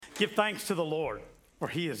Give thanks to the Lord, for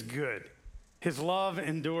he is good. His love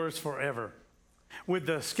endures forever. With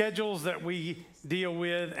the schedules that we deal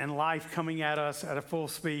with and life coming at us at a full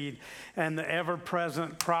speed and the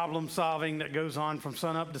ever-present problem solving that goes on from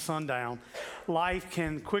sunup to sundown, life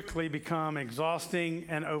can quickly become exhausting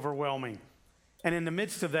and overwhelming. And in the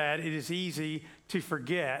midst of that, it is easy to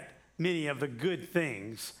forget many of the good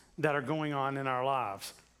things that are going on in our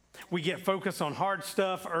lives. We get focused on hard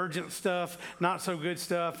stuff, urgent stuff, not so good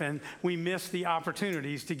stuff, and we miss the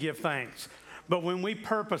opportunities to give thanks. But when we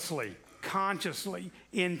purposely, consciously,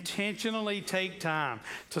 intentionally take time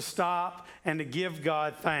to stop and to give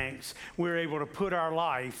God thanks, we're able to put our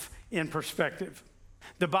life in perspective.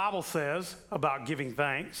 The Bible says about giving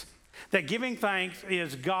thanks that giving thanks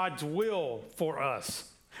is God's will for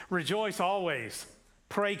us. Rejoice always.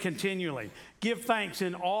 Pray continually. Give thanks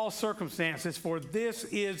in all circumstances, for this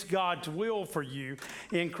is God's will for you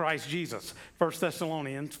in Christ Jesus. 1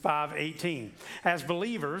 Thessalonians 5:18. As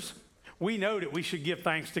believers, we know that we should give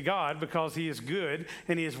thanks to God because he is good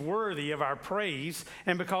and he is worthy of our praise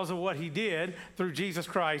and because of what he did through Jesus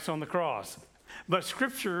Christ on the cross. But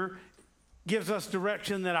Scripture gives us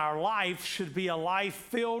direction that our life should be a life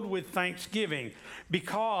filled with thanksgiving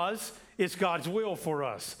because it's God's will for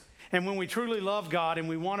us. And when we truly love God and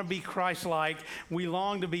we want to be Christ-like, we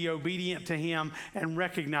long to be obedient to him and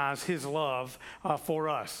recognize his love for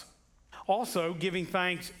us. Also, giving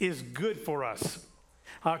thanks is good for us.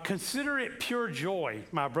 Consider it pure joy,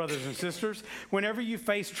 my brothers and sisters, whenever you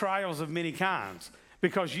face trials of many kinds,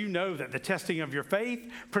 because you know that the testing of your faith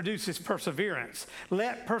produces perseverance.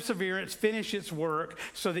 Let perseverance finish its work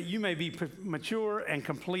so that you may be mature and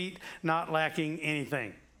complete, not lacking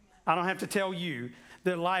anything. I don't have to tell you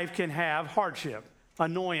that life can have hardship,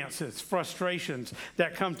 annoyances, frustrations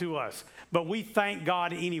that come to us. But we thank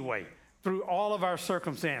God anyway through all of our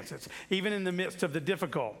circumstances, even in the midst of the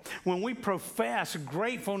difficult. When we profess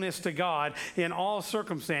gratefulness to God in all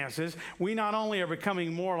circumstances, we not only are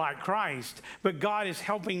becoming more like Christ, but God is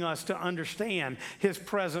helping us to understand his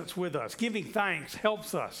presence with us. Giving thanks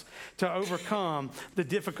helps us to overcome the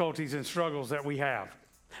difficulties and struggles that we have.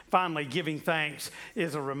 Finally, giving thanks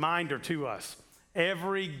is a reminder to us.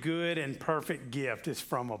 Every good and perfect gift is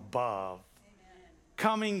from above,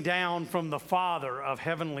 coming down from the Father of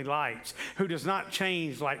heavenly lights, who does not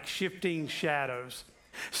change like shifting shadows.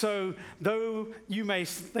 So, though you may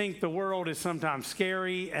think the world is sometimes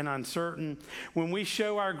scary and uncertain, when we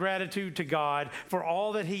show our gratitude to God for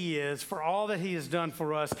all that he is, for all that he has done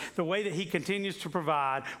for us, the way that he continues to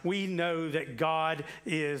provide, we know that God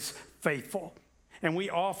is faithful. And we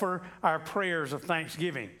offer our prayers of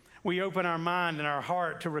thanksgiving. We open our mind and our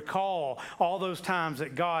heart to recall all those times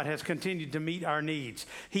that God has continued to meet our needs.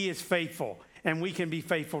 He is faithful, and we can be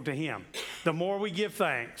faithful to him. The more we give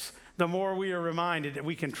thanks, the more we are reminded that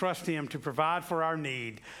we can trust him to provide for our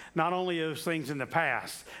need, not only those things in the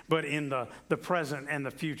past, but in the present and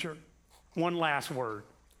the future. One last word.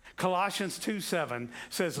 Colossians 2:7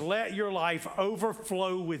 says, "Let your life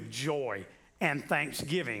overflow with joy and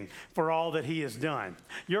thanksgiving for all that he has done."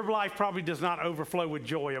 Your life probably does not overflow with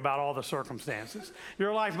joy about all the circumstances.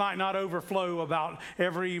 Your life might not overflow about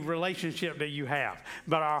every relationship that you have,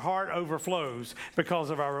 but our heart overflows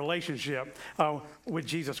because of our relationship with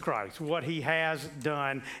Jesus Christ, what he has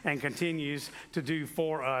done and continues to do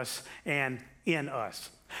for us and in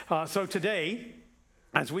us. So today,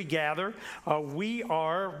 as we gather, we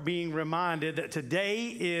are being reminded that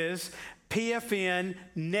today is PFN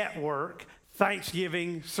Network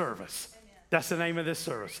Thanksgiving service. That's the name of this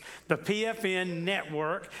service. The PFN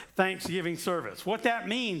Network Thanksgiving service. What that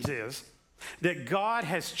means is that God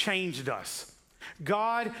has changed us.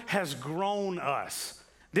 God has grown us.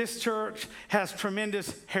 This church has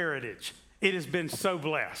tremendous heritage. It has been so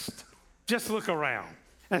blessed. Just look around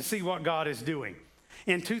and see what God is doing.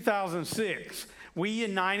 In 2006, we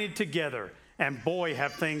united together, and boy,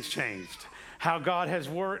 have things changed. How God has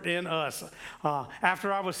worked in us.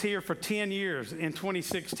 After I was here for 10 years in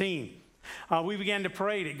 2016, we began to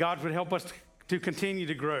pray that God would help us to continue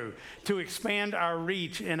to grow, to expand our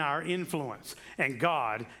reach and our influence. And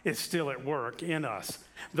God is still at work in us.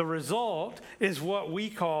 The result is what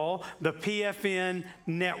we call the PFN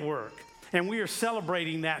Network. And we are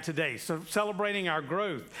celebrating that today. So celebrating our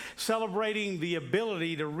growth, celebrating the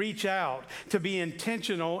ability to reach out, to be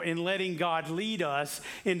intentional in letting God lead us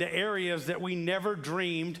into areas that we never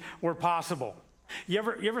dreamed were possible. You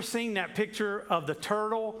ever seen that picture of the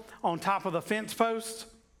turtle on top of the fence post?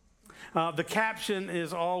 The caption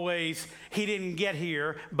is always, "He didn't get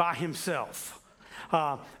here by himself."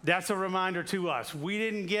 That's a reminder to us. We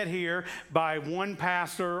didn't get here by one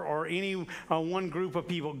pastor or any one group of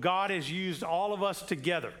people. God has used all of us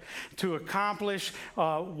together to accomplish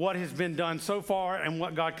what has been done so far and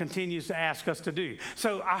what God continues to ask us to do.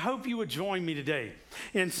 So I hope you would join me today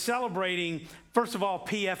in celebrating, first of all,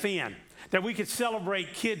 PFN, that we could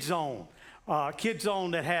celebrate Kids Zone. Kids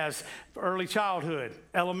Zone that has early childhood,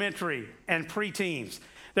 elementary, and preteens.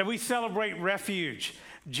 That we celebrate Refuge,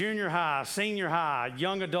 junior high, senior high,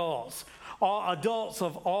 young adults, all adults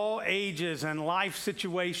of all ages and life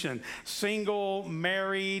situation, single,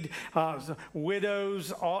 married,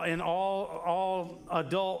 widows, all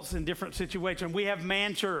adults in different situations. We have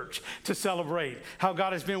Man Church to celebrate how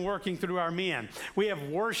God has been working through our men. We have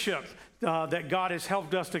worship. That God has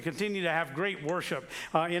helped us to continue to have great worship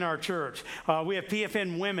in our church. We have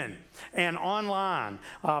PFN Women and online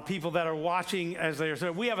people that are watching as they are.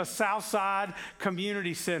 So we have a Southside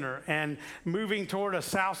Community Center and moving toward a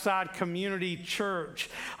Southside Community Church.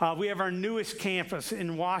 We have our newest campus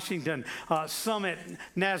in Washington, Summit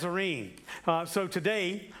Nazarene. So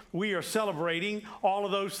today we are celebrating all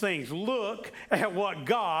of those things. Look at what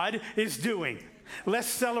God is doing. Let's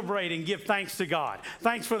celebrate and give thanks to God.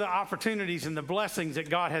 Thanks for the opportunities and the blessings that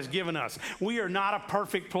God has given us. We are not a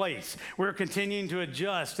perfect place. We're continuing to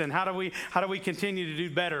adjust, and how do we continue to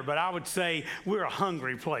do better? But I would say we're a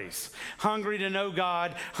hungry place. Hungry to know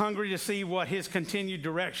God, hungry to see what his continued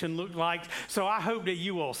direction looked like. So I hope that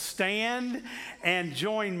you will stand and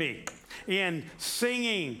join me in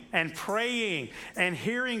singing and praying and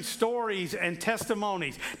hearing stories and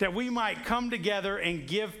testimonies, that we might come together and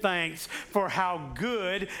give thanks for how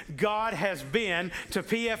good God has been to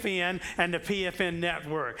PFN and the PFN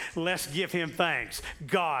network. Let's give him thanks.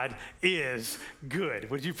 God is good.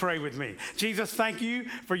 Would you pray with me? Jesus, thank you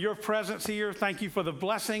for your presence here. Thank you for the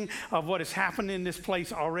blessing of what has happened in this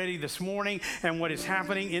place already this morning and what is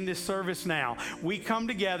happening in this service now. We come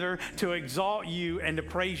together to exalt you and to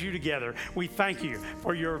praise you together. We thank you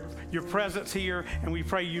for your presence here, and we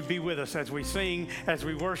pray you be with us as we sing, as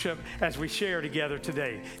we worship, as we share together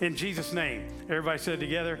today. In Jesus' name, everybody said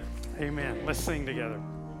together, amen. Let's sing together.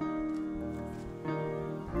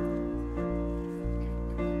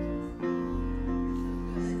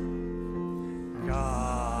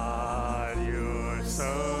 God, you're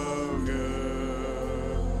so good.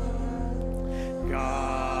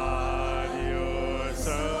 God, you're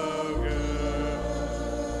so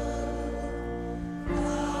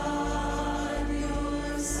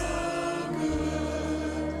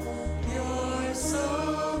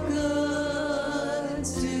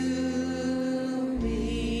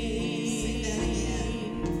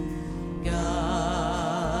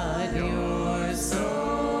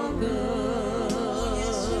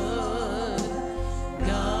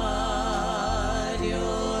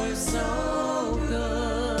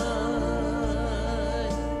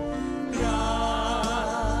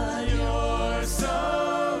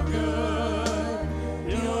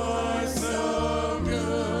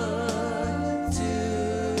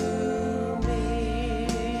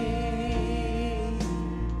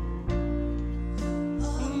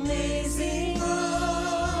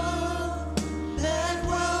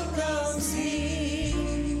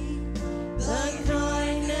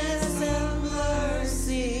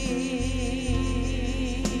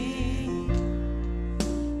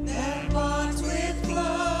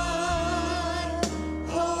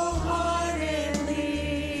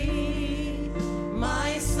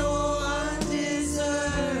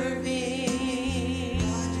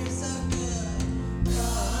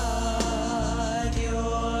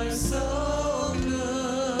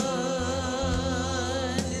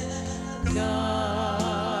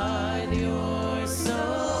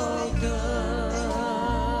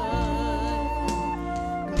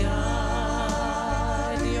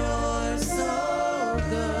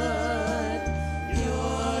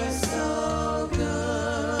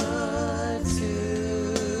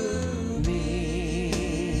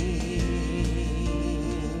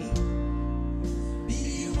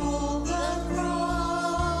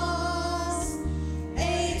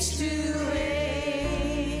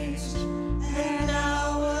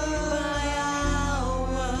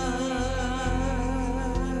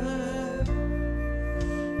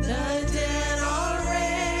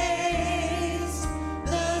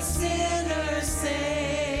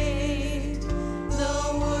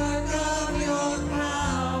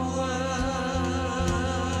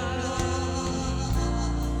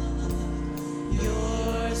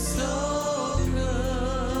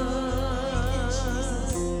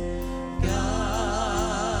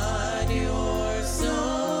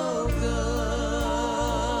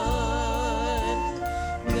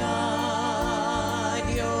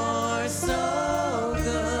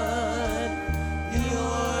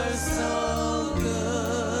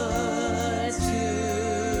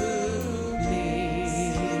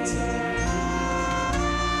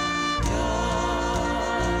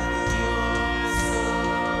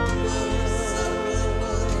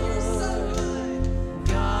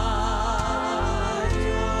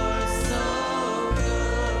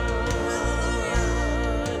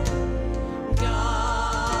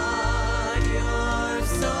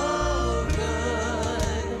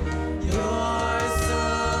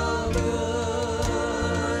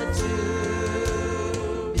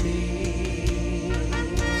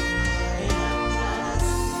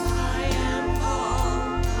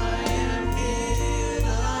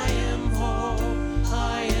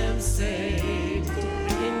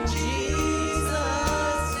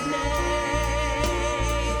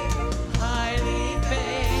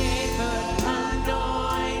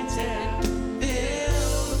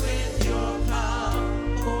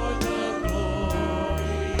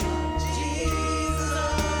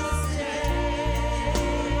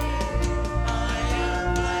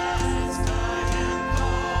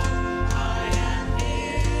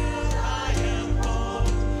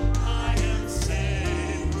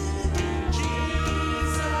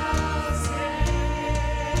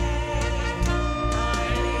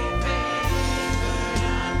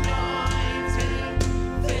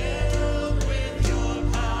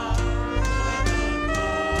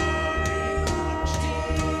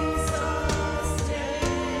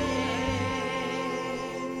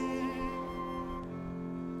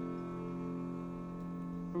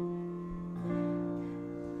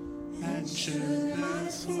Should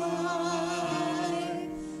this life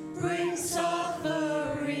bring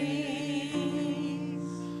suffering,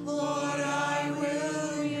 Lord, I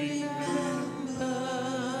will remember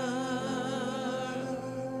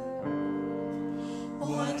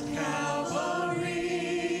what Calvary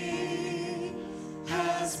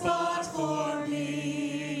has bought for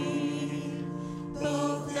me,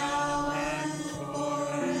 both now and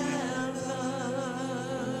forever.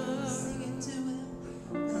 Sing it to him.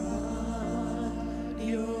 God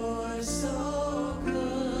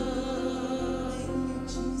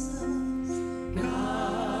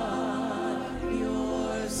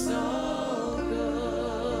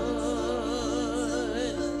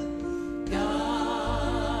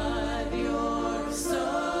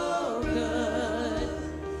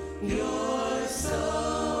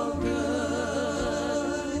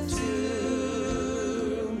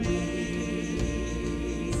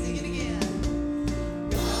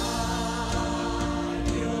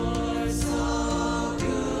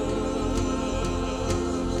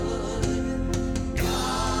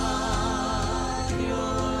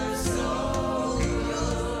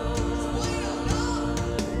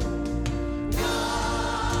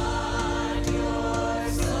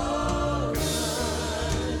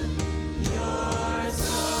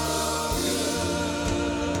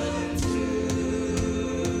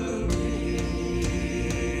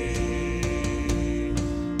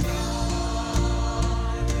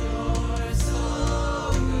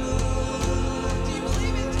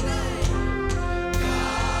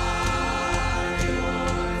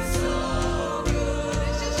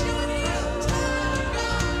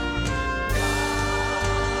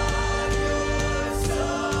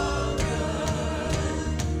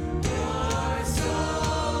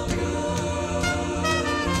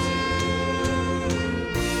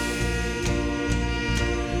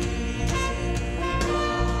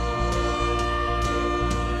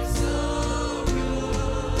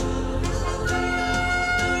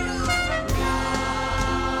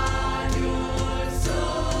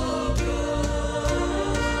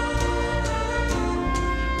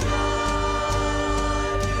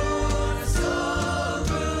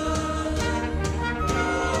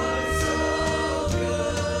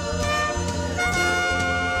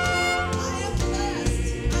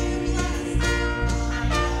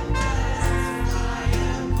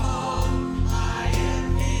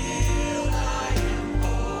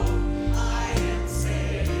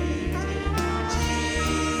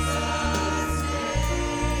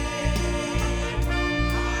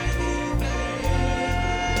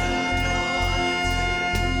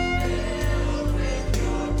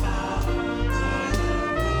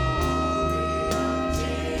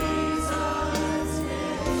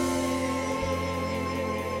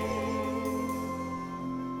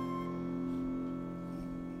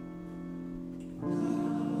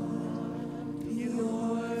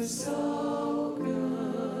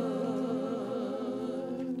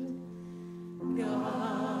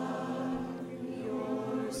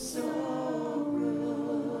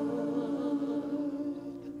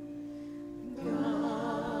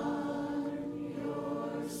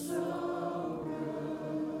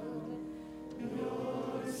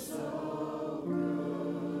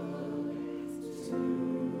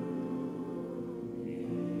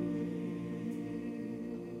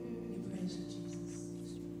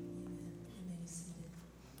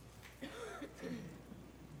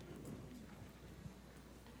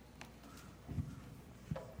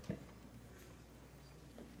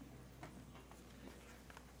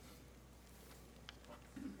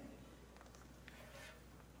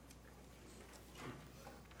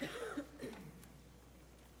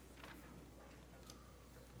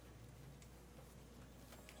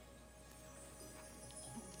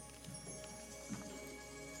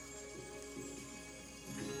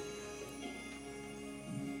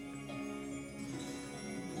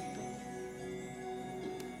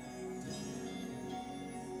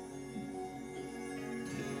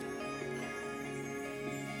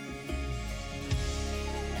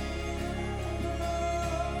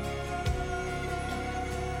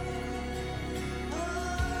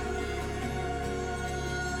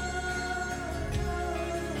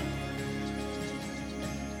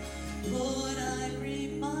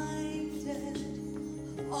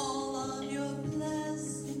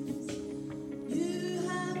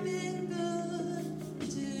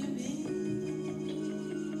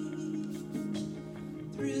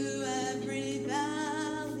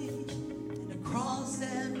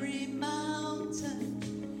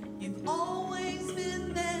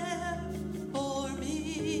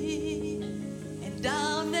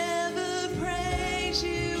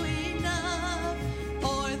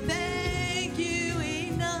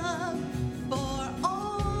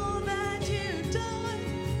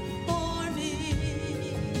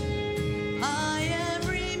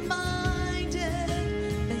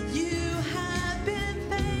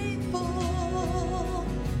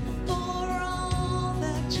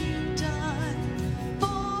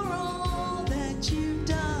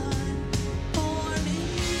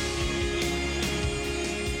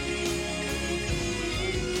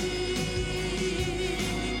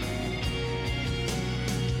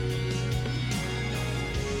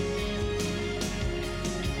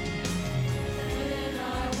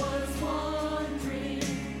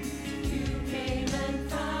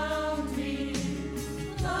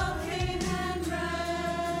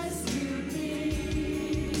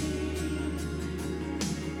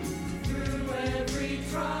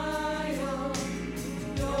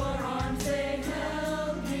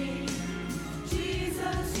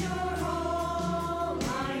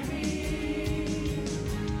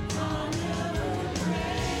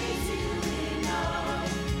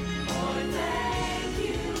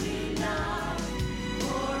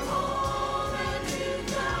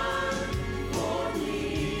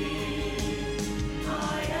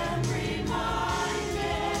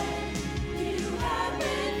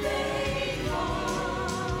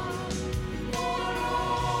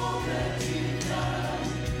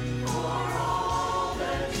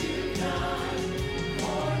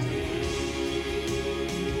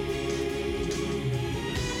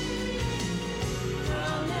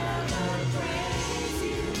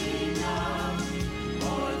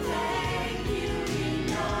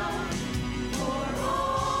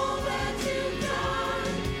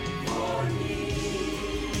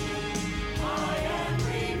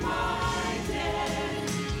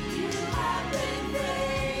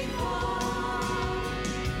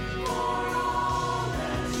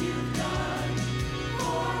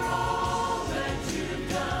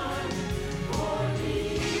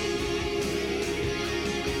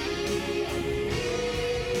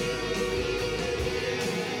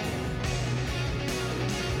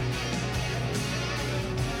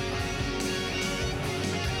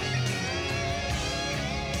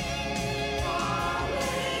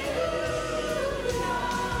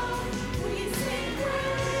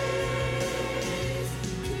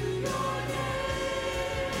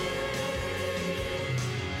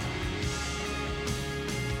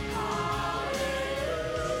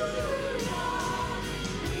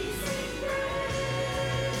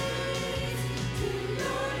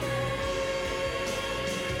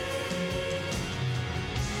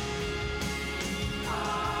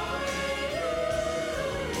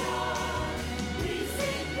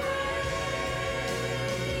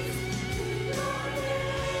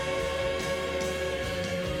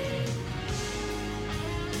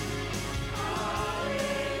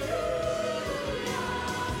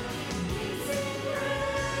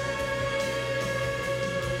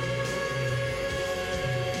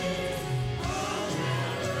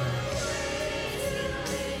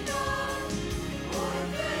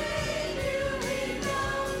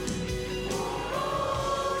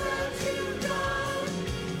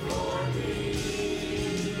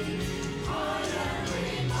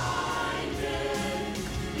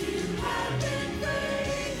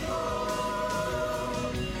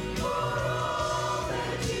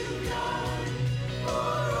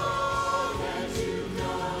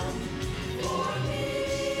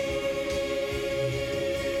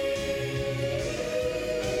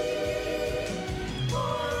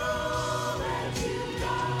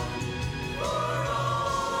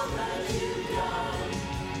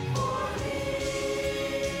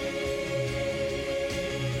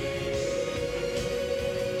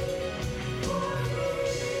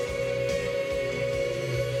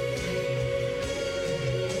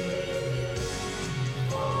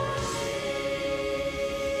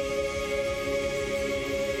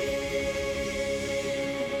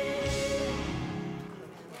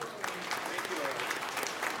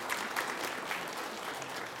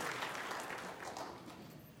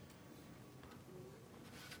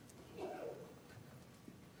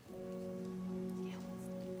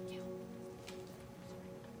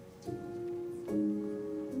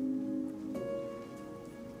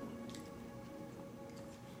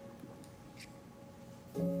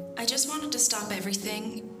wanted to stop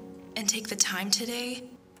everything and take the time today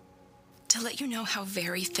to let you know how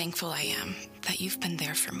very thankful I am that you've been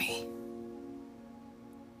there for me.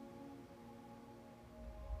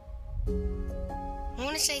 I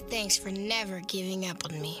want to say thanks for never giving up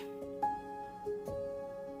on me.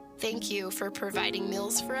 Thank you for providing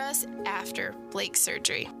meals for us after Blake's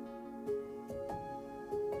surgery.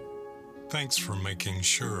 Thanks for making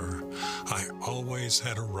sure I always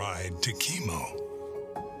had a ride to chemo.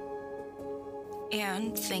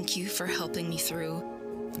 And thank you for helping me through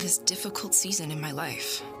this difficult season in my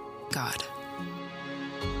life, God.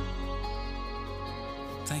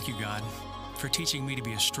 Thank you, God, for teaching me to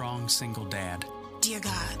be a strong single dad. Dear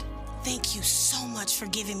God, thank you so much for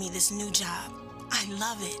giving me this new job. I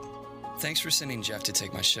love it. Thanks for sending Jeff to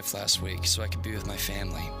take my shift last week so I could be with my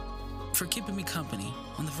family. For keeping me company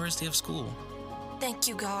on the first day of school. Thank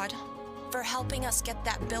you, God, for helping us get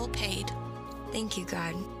that bill paid. Thank you,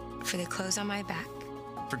 God, for the clothes on my back.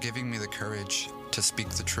 For giving me the courage to speak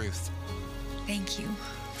the truth. Thank you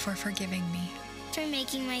for forgiving me. For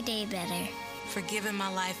making my day better. For giving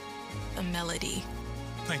my life a melody.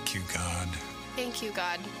 Thank you, God. Thank you,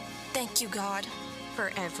 God. Thank you, God,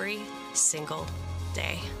 For every single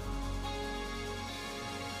day.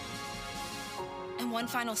 And one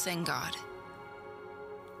final thing, God.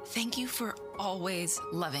 Thank you for always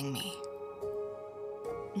loving me,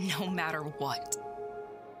 no matter what.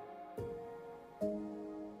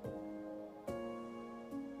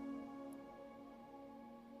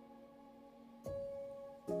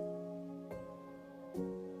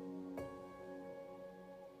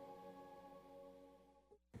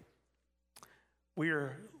 We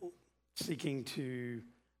are seeking to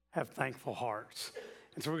have thankful hearts.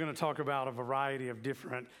 And so we're going to talk about a variety of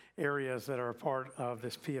different areas that are a part of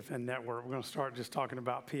this PFN network. We're going to start just talking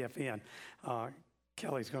about PFN.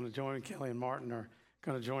 Kelly's going to join me. Kelly and Martin are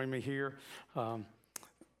going to join me here.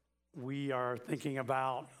 We are thinking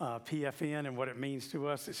about PFN and what it means to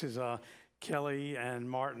us. This is Kelly and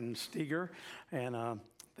Martin Steger, and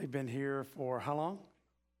they've been here for how long?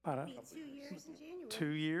 About 2 years in January. 2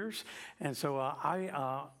 years. And so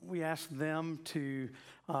we asked them to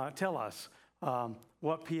tell us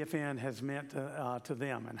what PFN has meant to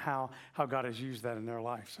them and how God has used that in their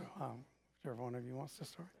life. So whichever one of you wants to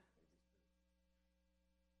start.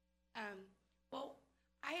 Well,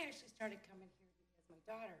 I actually started coming here because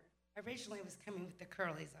my daughter originally was coming with the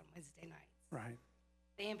Curleys on Wednesday nights. Right.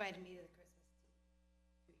 They invited me to the Christmas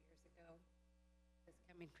tea 2 years ago. This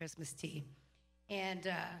coming Christmas tea. And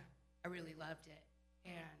I really loved it.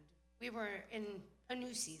 And we were in a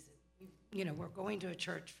new season. We're going to a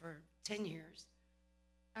church for 10 years.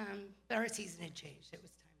 But our season had changed. It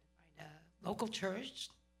was time to find a local church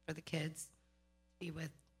for the kids, to be with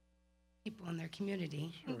people in their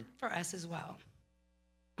community, and for us as well.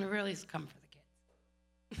 It really has come for the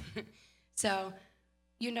kids. So,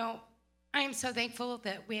 I am so thankful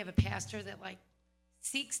that we have a pastor that,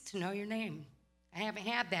 seeks to know your name. I haven't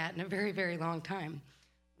had that in a very, very long time.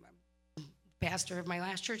 The pastor of my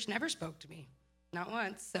last church never spoke to me, not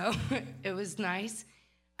once, so it was nice.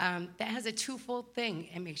 That has a twofold thing.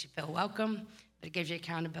 It makes you feel welcome, but it gives you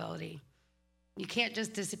accountability. You can't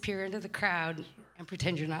just disappear into the crowd and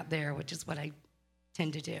pretend you're not there, which is what I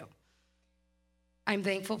tend to do. I'm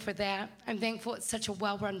thankful for that. I'm thankful it's such a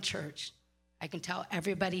well-run church. I can tell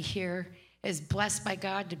everybody here is blessed by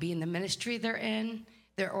God to be in the ministry they're in.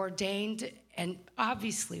 They're ordained and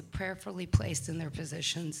obviously prayerfully placed in their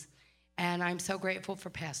positions. And I'm so grateful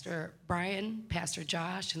for Pastor Brian, Pastor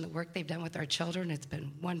Josh, and the work they've done with our children. It's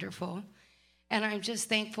been wonderful. And I'm just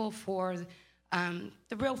thankful for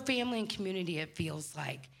the real family and community it feels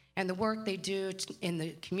like. And the work they do in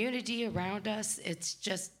the community around us,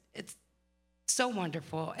 it's so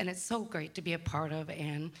wonderful. And it's so great to be a part of.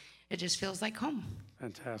 And it just feels like home.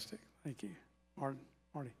 Fantastic. Thank you.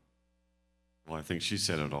 Marty. Well, I think she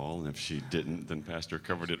said it all. And if she didn't, then Pastor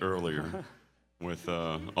covered it earlier. With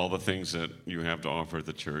all the things that you have to offer at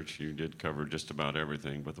the church, you did cover just about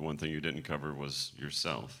everything, but the one thing you didn't cover was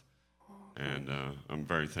yourself. And I'm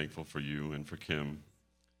very thankful for you and for Kim.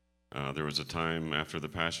 There was a time after the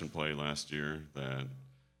Passion Play last year that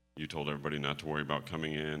you told everybody not to worry about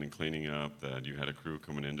coming in and cleaning up, that you had a crew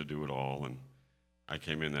coming in to do it all. And I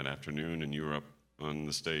came in that afternoon, and you were up on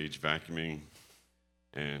the stage vacuuming,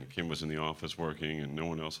 and Kim was in the office working, and no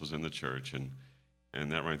one else was in the church. And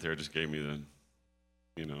that right there just gave me that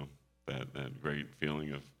great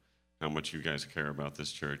feeling of how much you guys care about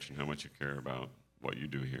this church and how much you care about what you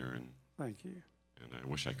do here. And thank you. And I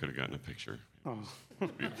wish I could have gotten a picture. Oh.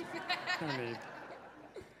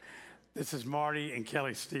 This is Marty and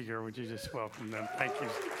Kelly Steger. Would you just welcome them? Thank you.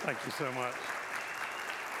 Thank you so much.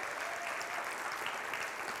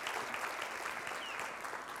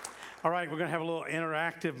 All right, we're going to have a little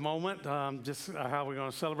interactive moment, just how we're going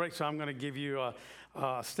to celebrate. So I'm going to give you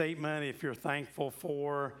a statement. If you're thankful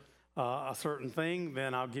for a certain thing,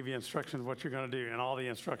 then I'll give you instructions what you're going to do. And all the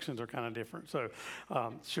instructions are kind of different. So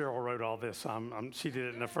Cheryl wrote all this. She did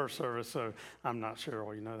it in the first service, so I'm not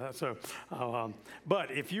Cheryl, you know that. So, but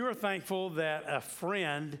if you are thankful that a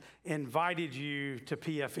friend invited you to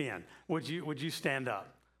PFN, would you stand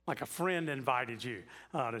up? Like a friend invited you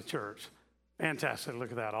to church. Fantastic.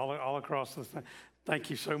 Look at that. All across the thing.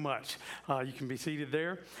 Thank you so much. You can be seated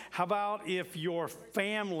there. How about if your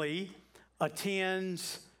family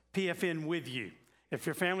attends PFN with you? If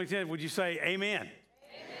your family attends, would you say amen? Amen.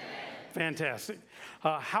 Fantastic.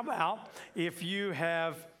 How about if you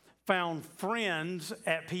have found friends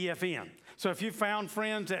at PFN? So if you found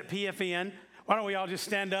friends at PFN, why don't we all just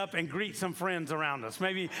stand up and greet some friends around us?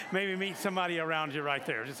 Maybe meet somebody around you right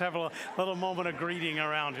there. Just have a little moment of greeting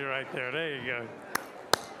around you right there. There you go.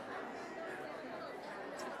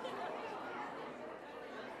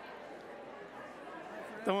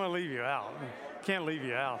 Don't want to leave you out. Can't leave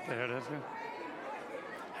you out there. That's good.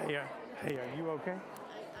 Hey, are you okay?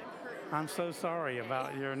 I'm so sorry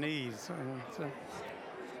about your knees,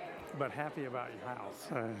 but happy about your house.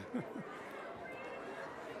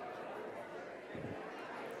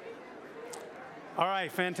 All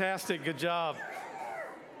right, fantastic. Good job.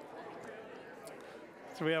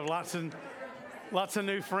 So we have lots of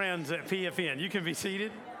new friends at PFN. You can be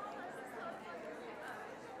seated.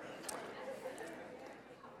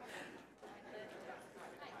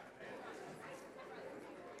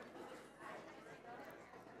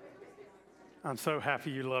 I'm so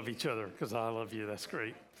happy you love each other because I love you. That's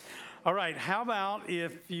great. All right, how about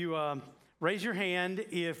if you raise your hand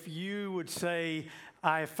if you would say,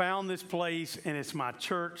 I found this place and it's my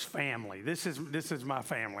church family. This is my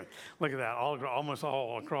family. Look at that, almost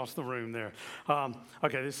all across the room there.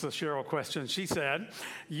 Okay, this is a Cheryl question. She said,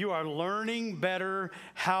 you are learning better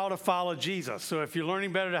how to follow Jesus. So if you're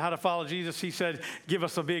learning better how to follow Jesus, she said, give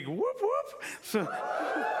us a big whoop whoop. So,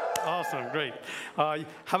 awesome, great. How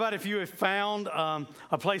about if you have found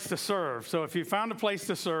a place to serve? So if you found a place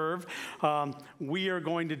to serve, we are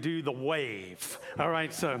going to do the wave. All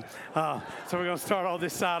right, so we're going to start all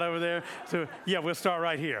this side over there. So yeah, we'll start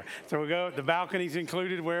right here. So we'll go, the balcony's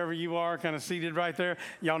included wherever you are, kind of seated right there.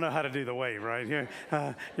 Y'all know how to do the wave, right? Here,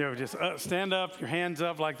 just stand up, your hands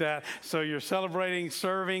up like that. So you're celebrating,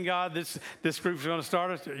 serving God. This group's going to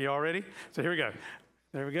start. Are you all ready? So here we go.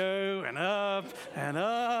 There we go, and up, and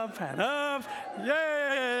up, and up. Yay!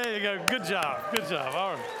 There you go. Good job. Good job.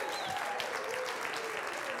 All right.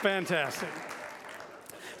 Fantastic.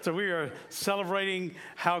 So we are celebrating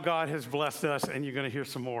how God has blessed us, and you're going to hear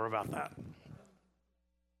some more about that.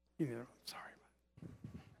 Sorry.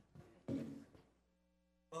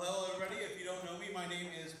 Well, hello, everybody. If you don't know me, my name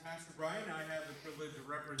is Pastor Brian. I have the privilege of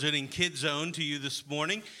representing Kids Zone to you this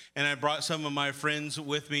morning, and I brought some of my friends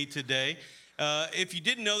with me today. If you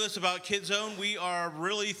didn't know this about Kids Zone, we are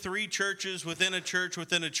really 3 churches within a church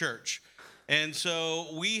within a church. And so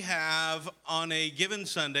we have, on a given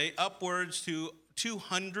Sunday, upwards to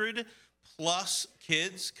 200 plus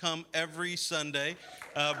kids come every Sunday,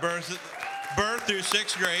 birth through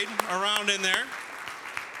 6th grade, around in there.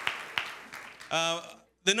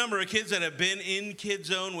 The number of kids that have been in Kids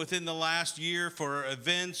Zone within the last year for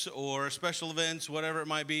events or special events, whatever it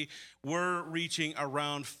might be, we're reaching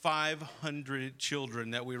around 500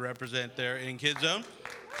 children that we represent there in Kids Zone.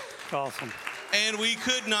 Awesome. And we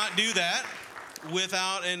could not do that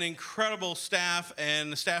without an incredible staff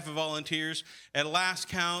and staff of volunteers. At last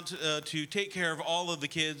count, to take care of all of the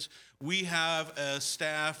kids, we have a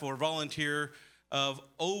staff or volunteer of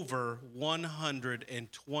over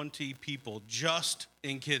 120 people just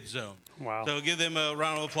in Kids Zone. Wow. So give them a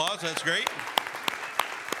round of applause. That's great.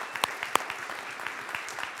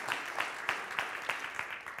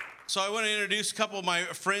 So I want to introduce a couple of my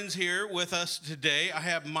friends here with us today. I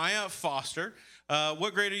have Maya Foster.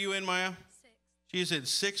 What grade are you in, Maya? 6th. She is in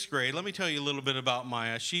 6th grade. Let me tell you a little bit about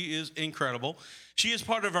Maya. She is incredible. She is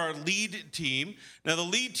part of our lead team. Now, the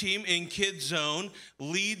lead team in Kids Zone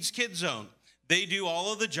leads Kids Zone. They do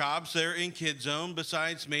all of the jobs there in Kids Zone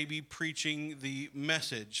besides maybe preaching the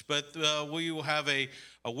message. But we will have a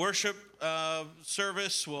worship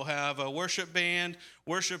service. We'll have a worship band,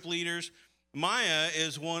 worship leaders. Maya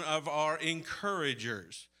is one of our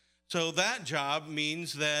encouragers. So that job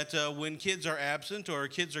means that when kids are absent or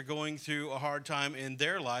kids are going through a hard time in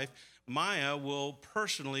their life, Maya will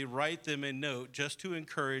personally write them a note just to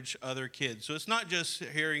encourage other kids. So it's not just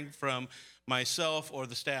hearing from myself or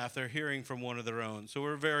the staff, they're hearing from one of their own. So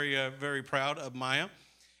we're very, very proud of Maya.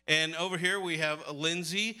 And over here we have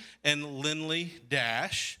Lindsay and Lindley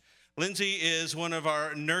Dash. Lindsay is one of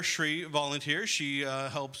our nursery volunteers. She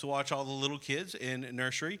helps watch all the little kids in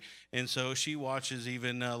nursery. And so she watches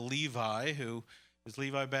even Levi, who is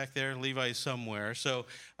Levi back there? Levi is somewhere. So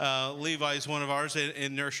Levi is one of ours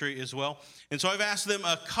in nursery as well. And so I've asked them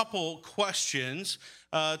a couple questions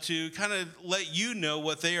to kind of let you know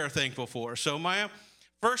what they are thankful for. So Maya,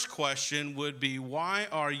 first question would be, why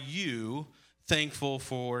are you thankful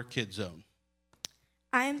for Kids Zone?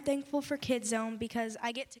 I am thankful for Kids Zone because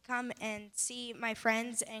I get to come and see my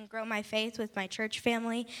friends and grow my faith with my church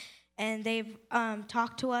family. And they've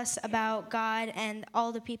talked to us about God and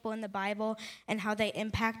all the people in the Bible and how they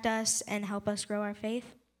impact us and help us grow our faith.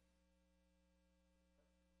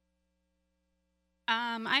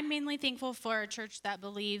 I'm mainly thankful for a church that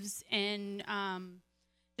believes in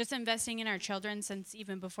just investing in our children since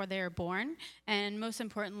even before they were born. And most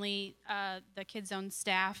importantly, the Kids Zone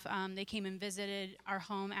staff, they came and visited our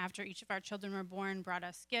home after each of our children were born, brought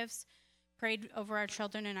us gifts, prayed over our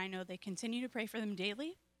children, and I know they continue to pray for them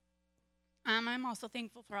daily. I'm also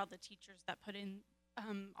thankful for all the teachers that put in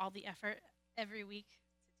all the effort every week.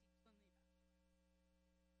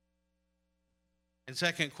 And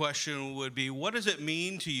second question would be, what does it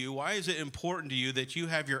mean to you? Why is it important to you that you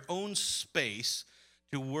have your own space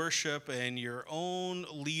to worship and your own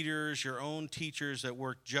leaders, your own teachers that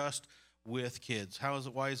work just with kids?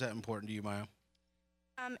 Why is that important to you, Maya?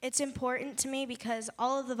 It's important to me because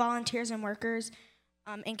all of the volunteers and workers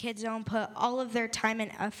in Kids Zone put all of their time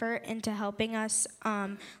and effort into helping us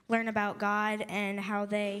learn about God and how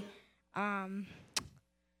they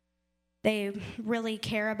really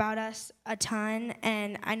care about us a ton.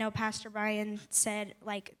 And I know Pastor Brian said,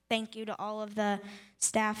 thank you to all of the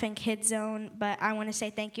staff in Kids Zone, but I want to say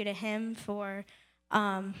thank you to him for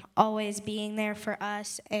always being there for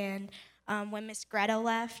us. And when Miss Greta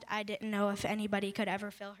left, I didn't know if anybody could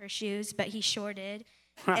ever fill her shoes, but he sure did.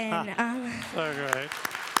 And so great.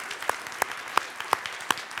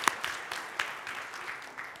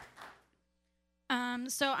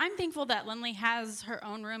 So I'm thankful that Lindley has her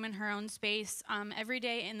own room and her own space. Every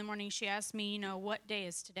day in the morning she asks me, what day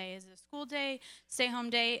is today? Is it a school day, stay home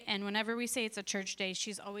day? And whenever we say it's a church day,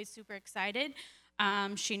 she's always super excited.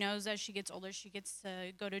 She knows as she gets older, she gets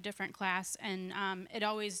to go to a different class. And it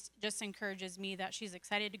always just encourages me that she's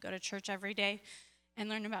excited to go to church every day and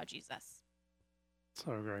learn about Jesus.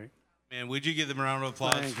 So great. Man, would you give them a round of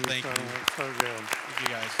applause? Thank you. So good. Thank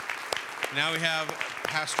you, guys. Now we have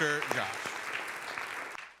Pastor Josh.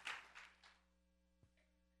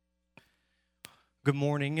 Good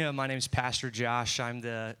morning. My name is Pastor Josh. I'm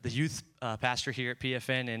the youth pastor here at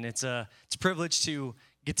PFN, and it's a privilege to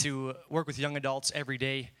get to work with young adults every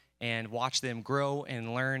day and watch them grow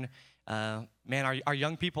and learn. Man, our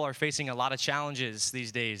young people are facing a lot of challenges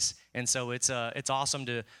these days, and so it's awesome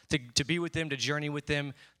to be with them, to journey with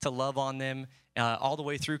them, to love on them all the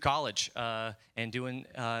way through college, and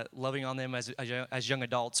loving on them as young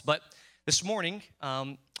adults. But this morning,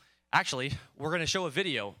 actually, we're going to show a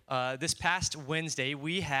video. This past Wednesday,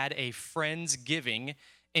 we had a Friendsgiving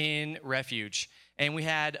in Refuge. And we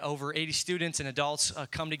had over 80 students and adults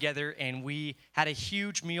come together, and we had a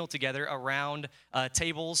huge meal together around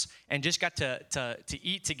tables and just got to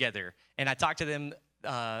eat together. And I talked to them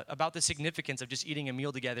about the significance of just eating a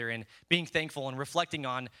meal together and being thankful and reflecting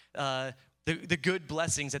on the good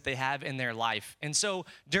blessings that they have in their life. And so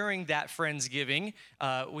during that Friendsgiving,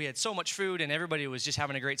 we had so much food and everybody was just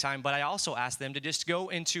having a great time. But I also asked them to just go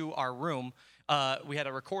into our room. We had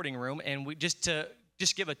a recording room, and we just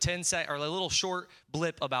give a 10-second or a little short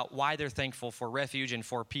blip about why they're thankful for Refuge and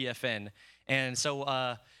for PFN. And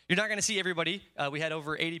so you're not going to see everybody. We had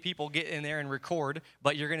over 80 people get in there and record,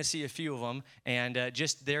 but you're going to see a few of them and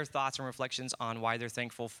just their thoughts and reflections on why they're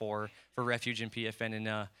thankful for Refuge and PFN.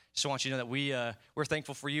 And just want you to know that we're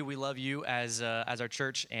thankful for you. We love you as our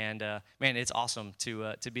church, and man, it's awesome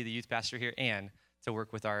to be the youth pastor here and to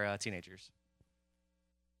work with our teenagers.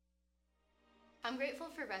 I'm grateful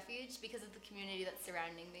for Refuge because of the community that's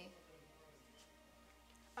surrounding me.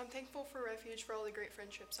 I'm thankful for Refuge for all the great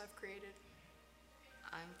friendships I've created.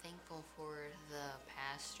 I'm thankful for the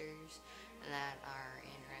pastors that are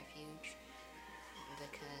in Refuge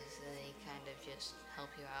because they kind of just help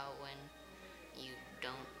you out when you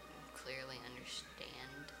don't clearly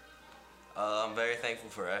understand. I'm very thankful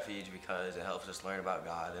for Refuge because it helps us learn about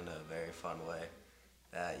God in a very fun way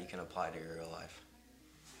that you can apply to your real life.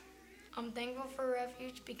 I'm thankful for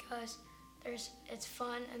Refuge because it's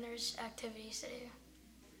fun and there's activities to do.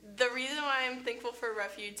 The reason why I'm thankful for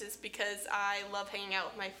Refuge is because I love hanging out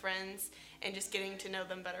with my friends and just getting to know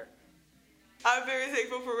them better. I'm very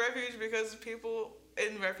thankful for Refuge because people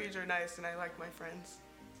in Refuge are nice and I like my friends.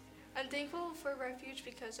 I'm thankful for Refuge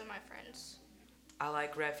because of my friends. I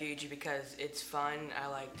like Refuge because it's fun, I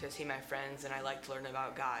like to see my friends, and I like to learn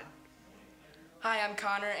about God. Hi, I'm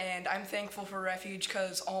Connor, and I'm thankful for Refuge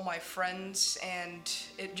because all my friends, and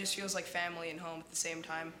it just feels like family and home at the same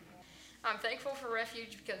time. I'm thankful for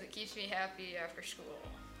Refuge because it keeps me happy after school.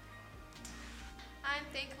 I'm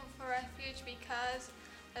thankful for Refuge because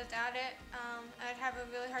without it, I'd have a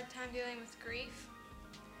really hard time dealing with grief.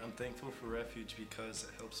 I'm thankful for Refuge because it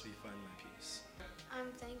helps me find my peace.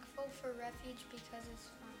 I'm thankful for Refuge because it's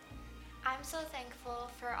fun. I'm so thankful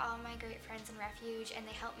for all my great friends in Refuge, and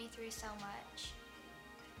they help me through so much.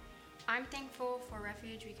 I'm thankful for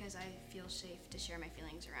Refuge because I feel safe to share my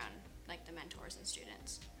feelings around like the mentors and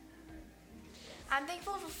students. I'm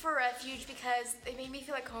thankful for Refuge because they made me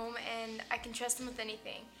feel like home and I can trust them with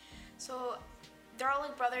anything. So they're all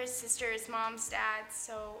like brothers, sisters, moms, dads,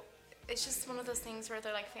 so it's just one of those things where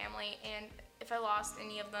they're like family, and if I lost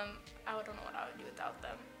any of them, I don't know what I would do without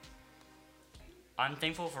them. I'm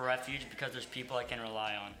thankful for Refuge because there's people I can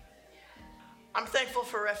rely on. I'm thankful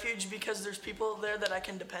for Refuge because there's people there that I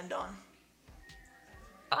can depend on.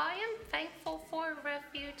 I am thankful for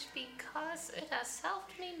Refuge because it has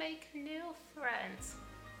helped me make new friends.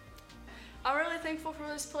 I'm really thankful for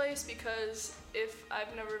this place because if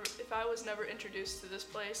I was never introduced to this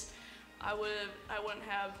place, I wouldn't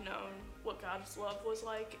have known what God's love was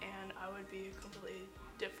like, and I would be a completely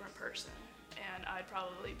different person, and I'd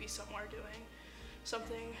probably be somewhere doing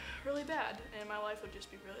something really bad, and my life would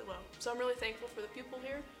just be really low. So I'm really thankful for the people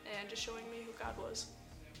here and just showing me who God was.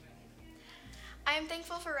 I am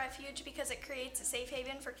thankful for Refuge because it creates a safe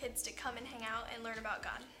haven for kids to come and hang out and learn about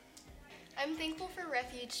God. I'm thankful for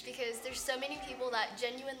Refuge because there's so many people that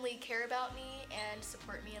genuinely care about me and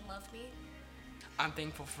support me and love me. I'm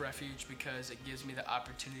thankful for Refuge because it gives me the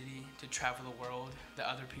opportunity to travel the world that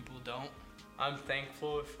other people don't. I'm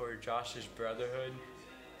thankful for Josh's brotherhood.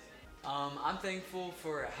 I'm thankful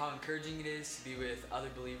for how encouraging it is to be with other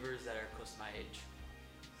believers that are close to my age.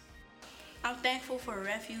 I'm thankful for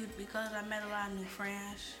Refuge because I met a lot of new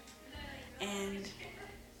friends, and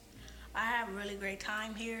I have a really great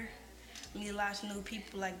time here. Meet lots of new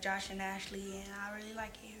people like Josh and Ashley, and I really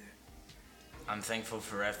like it here. I'm thankful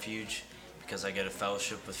for Refuge because I get a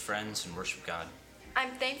fellowship with friends and worship God.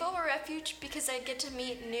 I'm thankful for Refuge because I get to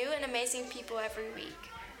meet new and amazing people every week.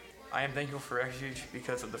 I am thankful for Refuge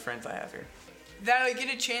because of the friends I have here. That I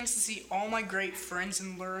get a chance to see all my great friends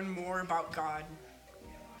and learn more about God.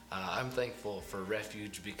 I'm thankful for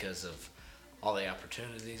Refuge because of all the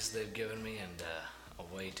opportunities they've given me and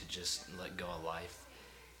a way to just let go of life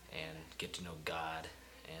and get to know God,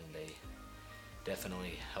 and they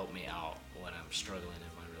definitely help me out when I'm struggling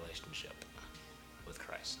in my relationship with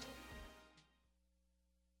Christ.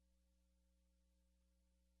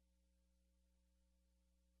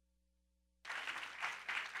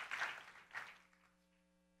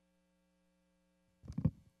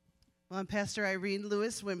 Well, I'm Pastor Irene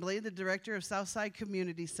Lewis Wembley, the director of Southside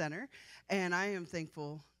Community Center, and I am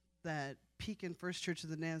thankful that Pekin First Church of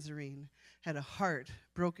the Nazarene had a heart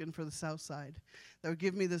broken for the Southside that would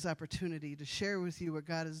give me this opportunity to share with you what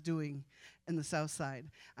God is doing in the Southside.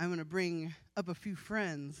 I'm going to bring up a few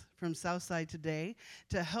friends from Southside today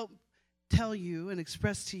to help tell you and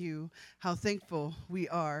express to you how thankful we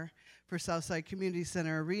are for Southside Community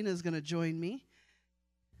Center. Irina is going to join me.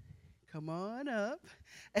 Come on up.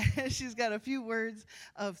 And she's got a few words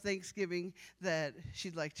of thanksgiving that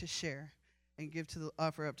she'd like to share and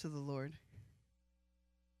offer up to the Lord.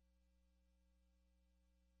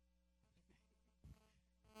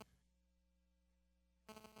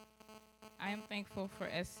 I am thankful for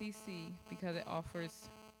SCC because it offers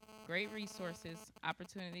great resources,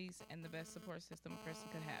 opportunities, and the best support system a person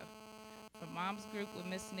could have. From Mom's Group with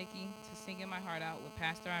Miss Nikki to Singing My Heart Out with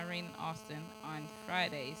Pastor Irene in Austin on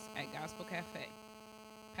Fridays at Gospel Cafe.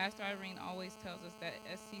 Pastor Irene always tells us that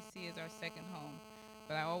SCC is our second home,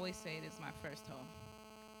 but I always say it is my first home.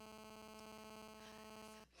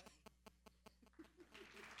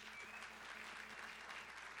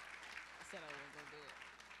 I said I wasn't going to do it.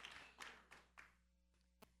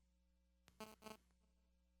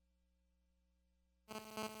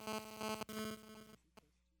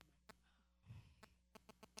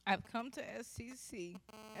 I've come to SCC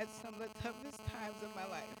at some of the toughest times of my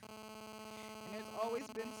life, and there's always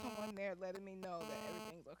been someone there letting me know that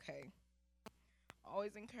everything's okay,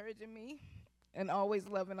 always encouraging me, and always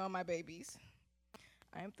loving on my babies.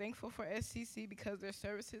 I am thankful for SCC because their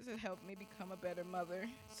services have helped me become a better mother,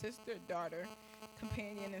 sister, daughter,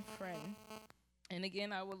 companion, and friend. And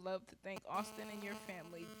again, I would love to thank Austin and your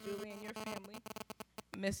family, Julie and your family,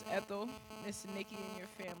 Miss Ethel, Miss Nikki and your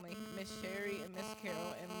family, Miss Sherry and Miss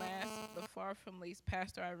Carol, and last but far from least,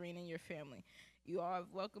 Pastor Irene and your family. You all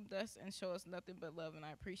have welcomed us and show us nothing but love, and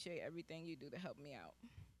I appreciate everything you do to help me out.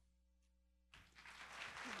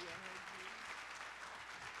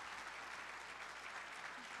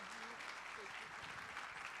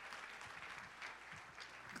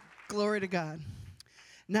 Glory to God.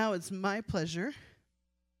 Now it's my pleasure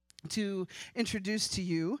to introduce to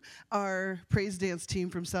you our praise dance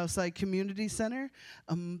team from Southside Community Center,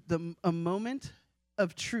 a moment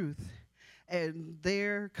of truth. And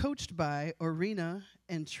they're coached by Arena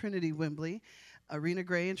and Trinity Wembley, Arena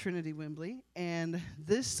Gray and Trinity Wembley. And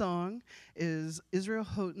this song is Israel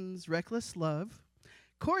Houghton's Reckless Love,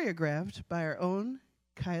 choreographed by our own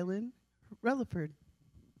Kylan Relaford.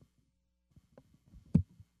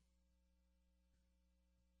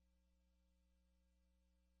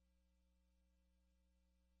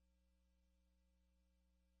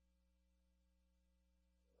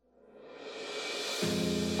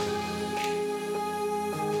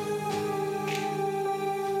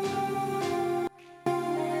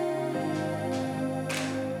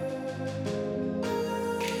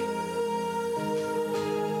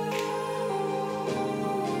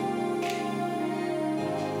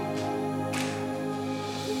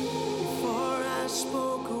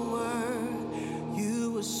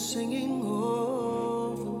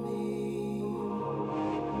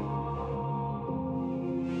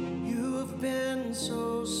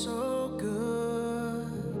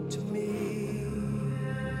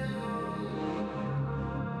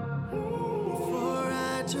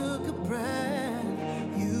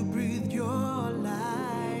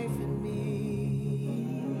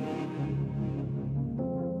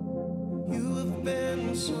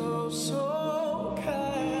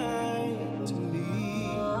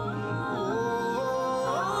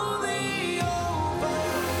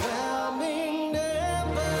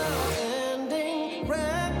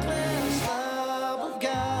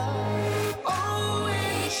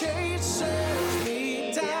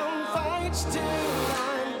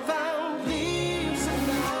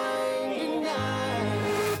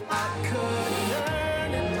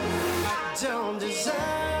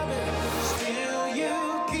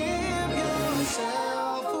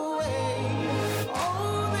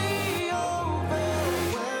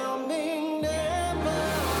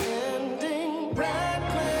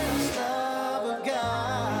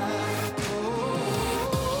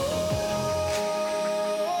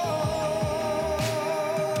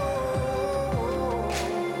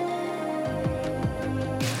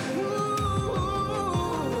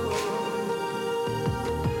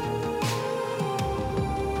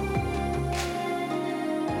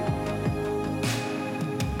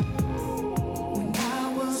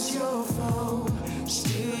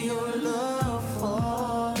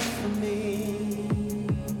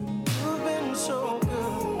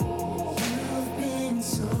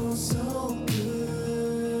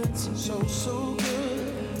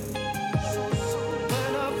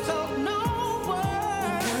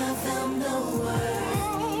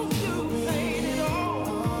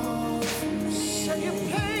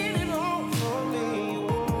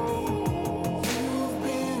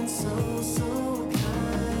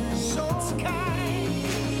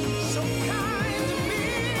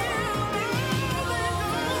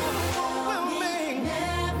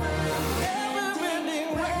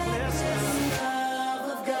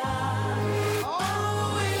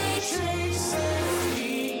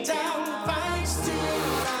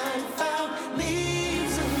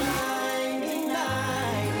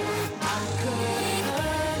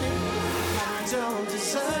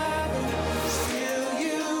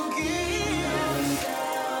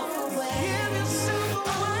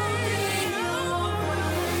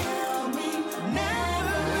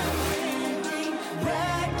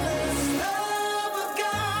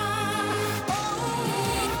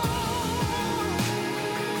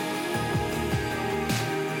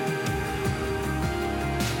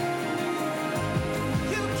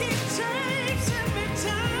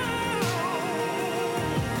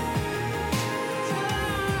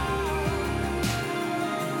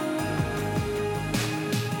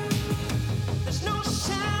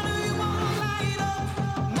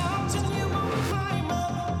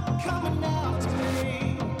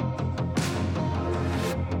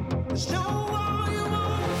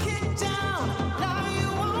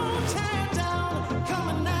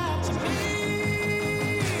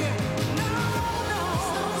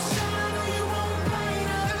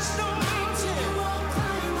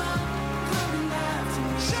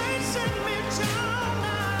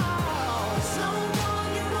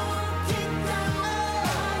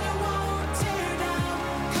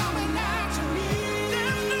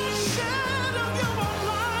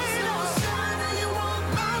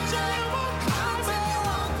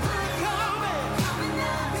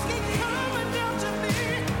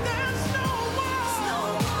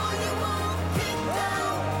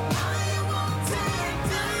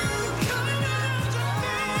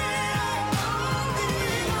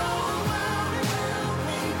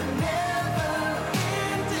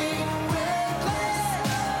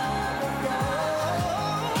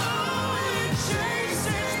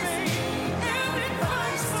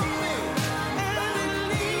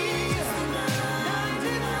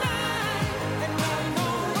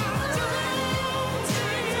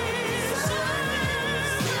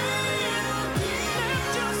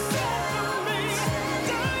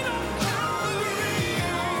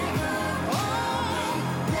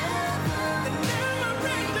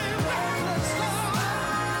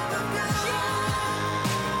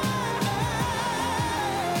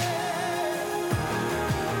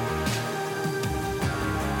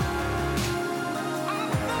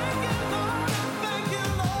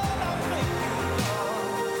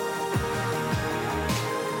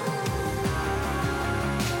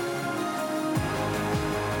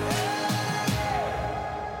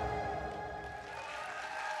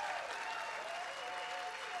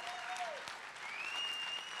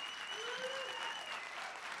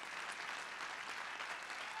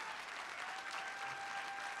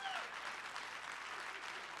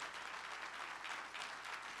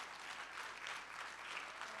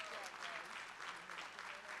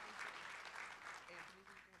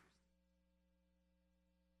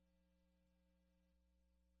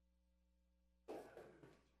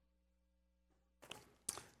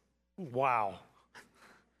 Wow.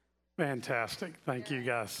 Fantastic. Thank you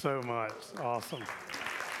guys so much. Awesome.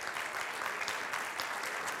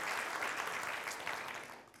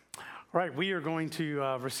 All right, we are going to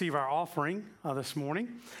receive our offering this morning.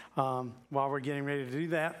 While we're getting ready to do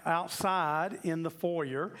that, outside in the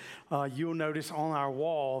foyer, you'll notice on our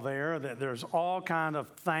wall there that there's all kind of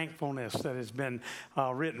thankfulness that has been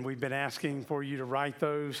written. We've been asking for you to write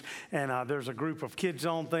those, and there's a group of kids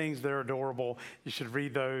on things. They're adorable. You should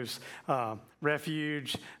read those.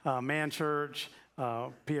 Refuge, Man Church,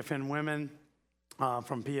 PFN Women,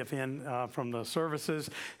 from PFN, from the services.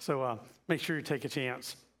 So make sure you take a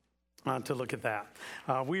chance to look at that.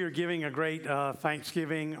 We are giving a great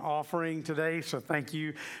Thanksgiving offering today, so thank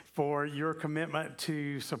you for your commitment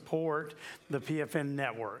to support the PFN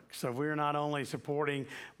network. So we're not only supporting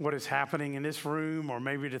what is happening in this room or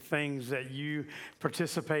maybe the things that you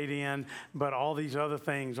participate in, but all these other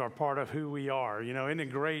things are part of who we are. You know, isn't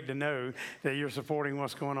it great to know that you're supporting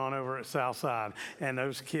what's going on over at Southside and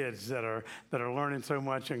those kids that are learning so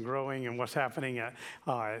much and growing and what's happening at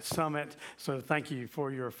Summit. So thank you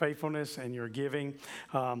for your faithfulness and your giving.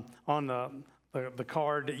 On the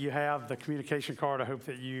card that you have, the communication card, I hope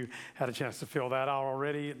that you had a chance to fill that out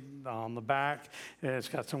already. On the back, it's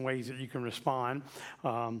got some ways that you can respond.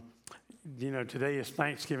 You know, today is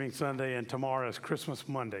Thanksgiving Sunday and tomorrow is Christmas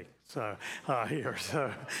Monday. So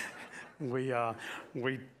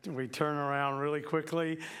we turn around really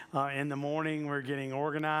quickly. In the morning, we're getting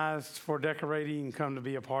organized for decorating. You can come to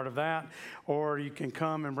be a part of that. Or you can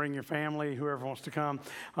come and bring your family, whoever wants to come.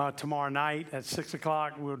 Tomorrow night at 6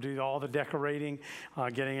 o'clock, we'll do all the decorating,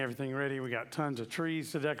 getting everything ready. We got tons of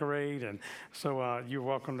trees to decorate. And so you're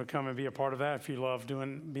welcome to come and be a part of that if you love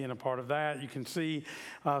being a part of that. You can see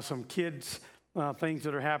some kids' things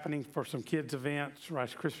that are happening for some kids' events,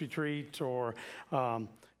 Rice Krispie treats or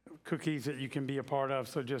cookies that you can be a part of.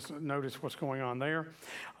 So just notice what's going on there.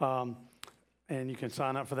 And you can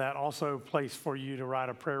sign up for that. Also, place for you to write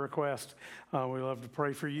a prayer request. We love to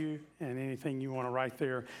pray for you and anything you want to write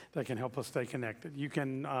there that can help us stay connected. You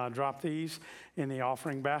can drop these in the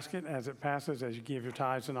offering basket as it passes, as you give your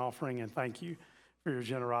tithes and offering. And thank you for your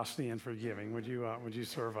generosity and for giving. Would you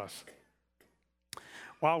serve us?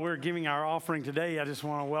 While we're giving our offering today, I just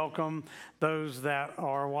want to welcome those that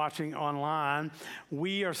are watching online.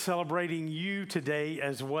 We are celebrating you today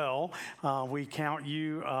as well. We count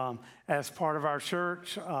you as part of our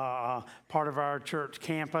church, part of our church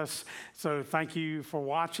campus. So thank you for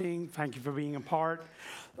watching. Thank you for being a part.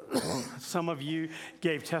 Some of you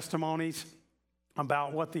gave testimonies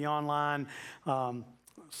about what the online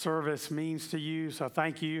service means to you. So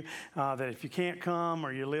thank you that if you can't come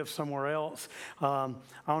or you live somewhere else, I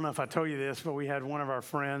don't know if I told you this, but we had one of our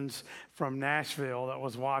friends from Nashville that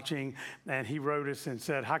was watching, and he wrote us and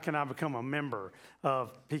said, how can I become a member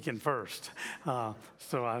of Pekin First?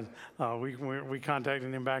 So we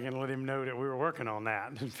contacted him back and let him know that we were working on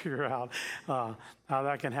that and figure out how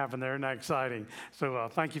that can happen there. Isn't that exciting? So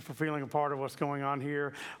thank you for feeling a part of what's going on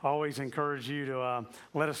here. I always encourage you to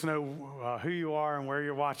let us know who you are and where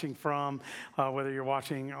you're watching from, whether you're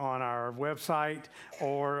watching on our website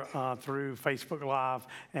or through Facebook Live,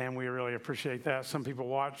 and we really appreciate that. Some people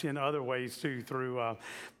watch in other ways too, through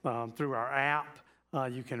our app.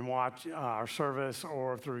 You can watch our service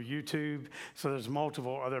or through YouTube. So there's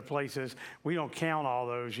multiple other places. We don't count all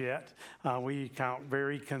those yet. We count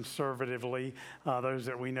very conservatively those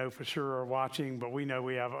that we know for sure are watching, but we know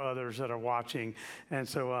we have others that are watching. And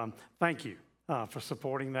so thank you for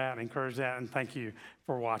supporting that, encourage that, and thank you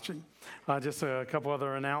for watching. Just a couple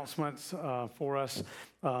other announcements for us.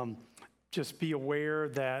 Just be aware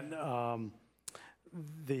that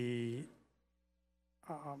the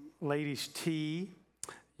ladies' tea,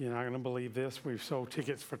 you're not going to believe this, we've sold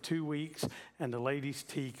tickets for 2 weeks, and the ladies'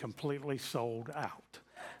 tea completely sold out.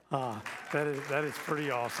 That is pretty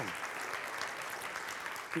awesome.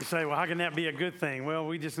 You say, well, how can that be a good thing? Well,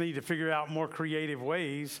 we just need to figure out more creative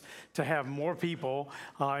ways to have more people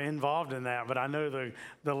involved in that. But I know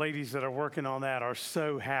the ladies that are working on that are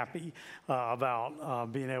so happy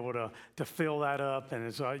about being able to fill that up. And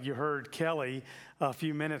as you heard Kelly a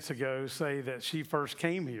few minutes ago say that she first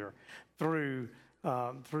came here through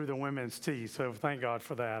the women's tea. So thank God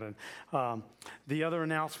for that. And the other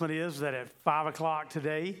announcement is that at 5 o'clock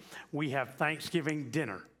today, we have Thanksgiving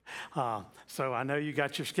dinner. So I know you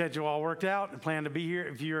got your schedule all worked out and plan to be here.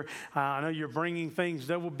 If you're, I know you're bringing things.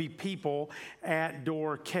 There will be people at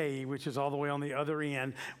door K, which is all the way on the other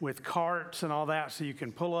end, with carts and all that, so you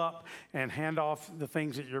can pull up and hand off the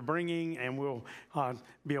things that you're bringing, and we'll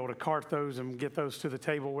be able to cart those and get those to the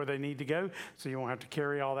table where they need to go, so you won't have to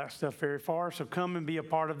carry all that stuff very far. So come and be a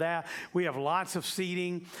part of that. We have lots of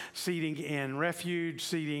seating in Refuge,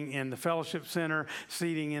 seating in the Fellowship Center,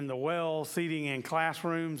 seating in the well, seating in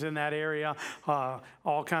classrooms in that area,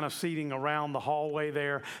 all kind of seating around the hallway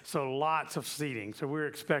there. So lots of seating. So we're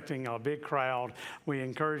expecting a big crowd. We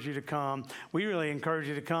encourage you to come. We really encourage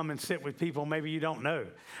you to come and sit with people maybe you don't know,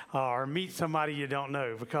 or meet somebody you don't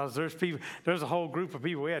know, because there's a whole group of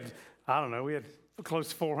people. We had close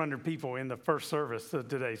to 400 people in the first service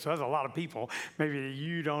today. So that's a lot of people. Maybe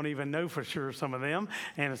you don't even know for sure some of them,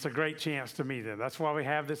 and it's a great chance to meet them. That's why we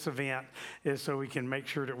have this event, is so we can make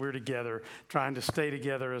sure that we're together, trying to stay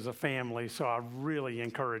together as a family. So I really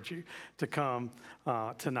encourage you to come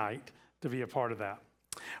tonight to be a part of that.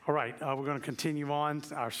 All right, we're going to continue on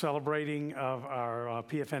our celebrating of our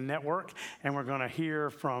PFN network, and we're going to hear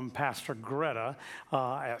from Pastor Greta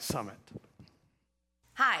at Summit.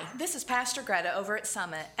 Hi, this is Pastor Greta over at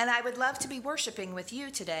Summit, and I would love to be worshiping with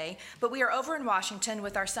you today, but we are over in Washington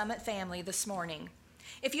with our Summit family this morning.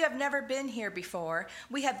 If you have never been here before,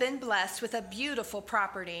 we have been blessed with a beautiful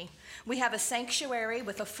property. We have a sanctuary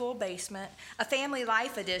with a full basement, a family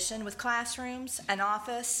life edition with classrooms, an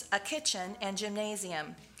office, a kitchen, and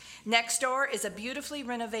gymnasium. Next door is a beautifully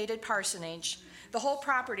renovated parsonage. The whole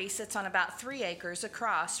property sits on about 3 acres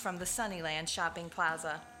across from the Sunnyland Shopping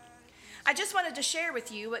Plaza. I just wanted to share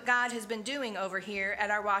with you what God has been doing over here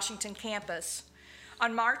at our Washington campus.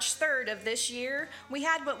 On March 3rd of this year, we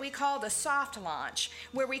had what we called a soft launch,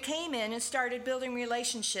 where we came in and started building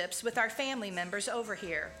relationships with our family members over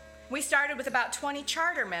here. We started with about 20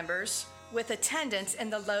 charter members with attendance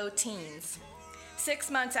in the low teens.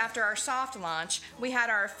 6 months after our soft launch, we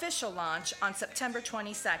had our official launch on September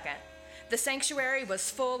 22nd. The sanctuary was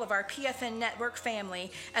full of our PFN network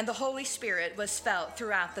family, and the Holy Spirit was felt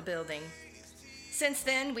throughout the building. Since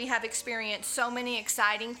then, we have experienced so many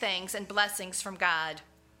exciting things and blessings from God.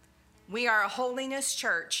 We are a holiness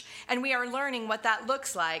church, and we are learning what that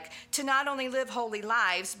looks like, to not only live holy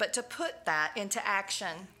lives, but to put that into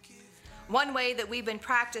action. One way that we've been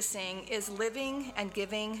practicing is living and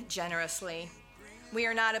giving generously. We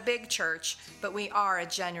are not a big church, but we are a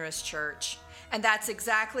generous church. And that's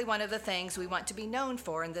exactly one of the things we want to be known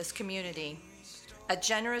for in this community. A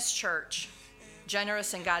generous church,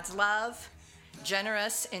 generous in God's love,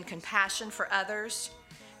 generous in compassion for others,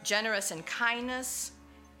 generous in kindness,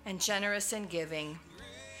 and generous in giving.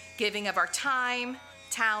 Giving of our time,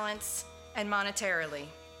 talents, and monetarily.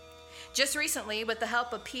 Just recently, with the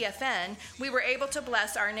help of PFN, we were able to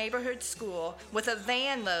bless our neighborhood school with a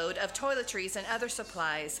van load of toiletries and other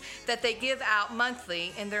supplies that they give out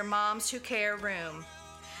monthly in their Moms Who Care room.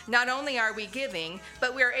 Not only are we giving,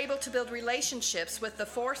 but we are able to build relationships with the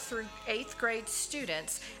 4th through 8th grade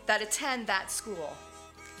students that attend that school,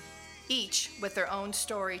 each with their own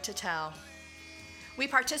story to tell. We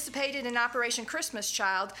participated in Operation Christmas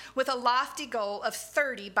Child with a lofty goal of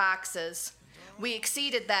 30 boxes. We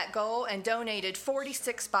exceeded that goal and donated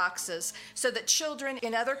 46 boxes so that children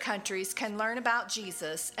in other countries can learn about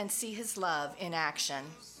Jesus and see his love in action.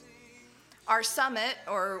 Our summit,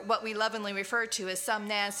 or what we lovingly refer to as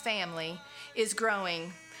SumNaz family, is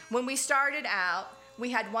growing. When we started out, we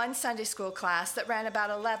had 1 Sunday school class that ran about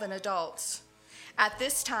 11 adults. At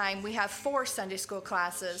this time, we have 4 Sunday school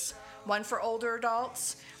classes, 1 for older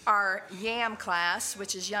adults, our YAM class,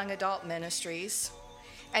 which is Young Adult Ministries,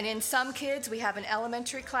 and in some kids, we have an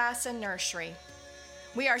elementary class and nursery.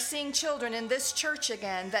 We are seeing children in this church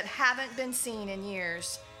again that haven't been seen in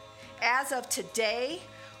years. As of today,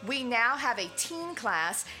 we now have a teen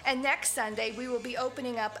class, and next Sunday we will be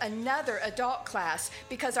opening up another adult class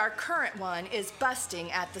because our current one is busting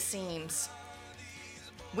at the seams.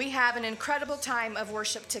 We have an incredible time of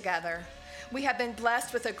worship together. We have been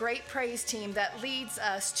blessed with a great praise team that leads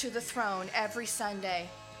us to the throne every Sunday.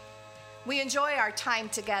 We enjoy our time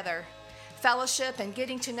together. Fellowship and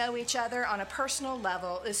getting to know each other on a personal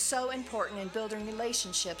level is so important in building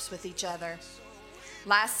relationships with each other.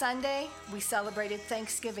 Last Sunday, we celebrated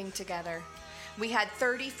Thanksgiving together. We had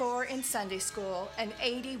 34 in Sunday school and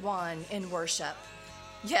 81 in worship.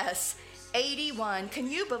 Yes, 81. Can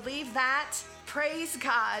you believe that? Praise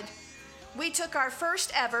God. We took our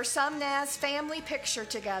first ever SumNaz family picture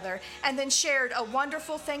together and then shared a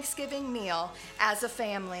wonderful Thanksgiving meal as a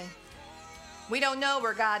family. We don't know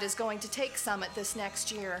where God is going to take Summit this next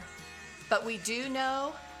year, But we do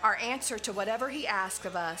know our answer to whatever he asks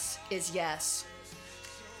of us is yes.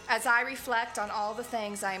 As I reflect on all the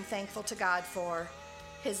things I am thankful to God for,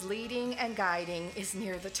 his leading and guiding is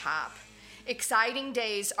near the top. Exciting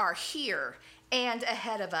days are here and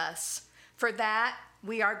ahead of us. For that,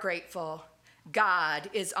 we are grateful. God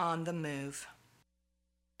is on the move.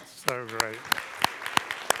 So great.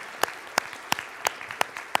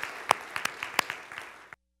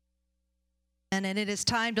 And it is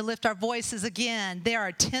time to lift our voices again. There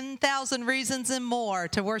are 10,000 reasons and more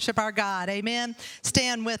to worship our God. Amen.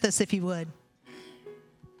 Stand with us if you would.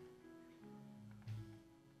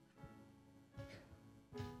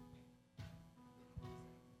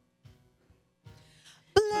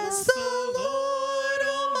 Bless the Lord,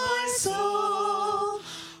 oh my soul,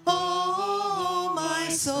 oh my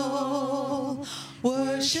soul,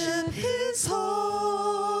 worship his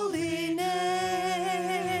holy name.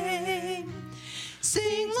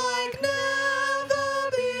 Sing like never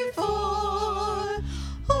before,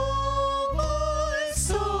 oh my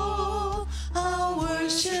soul, I'll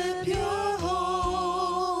worship your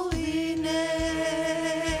holy name.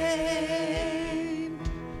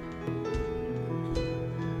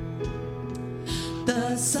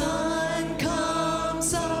 The sun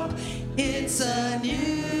comes up, it's a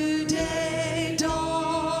new day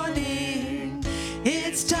dawning.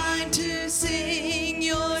 It's time to sing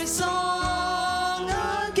your song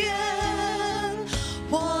again.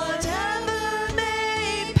 Whatever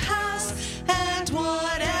may pass and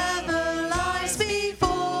whatever lies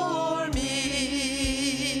before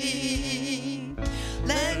me,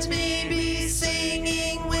 let me be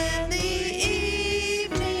singing when the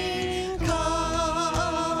evening comes.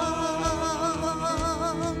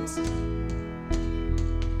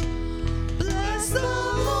 Bless the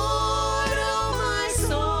Lord, oh my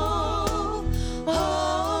soul,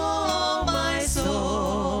 oh my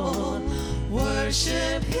soul,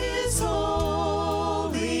 worship his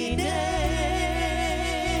holy name.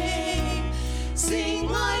 Sing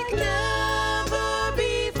like never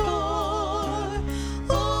before,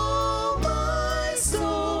 oh my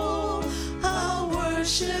soul, I'll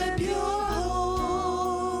worship your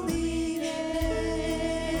holy name.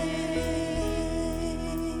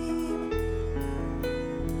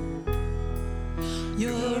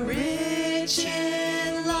 You're rich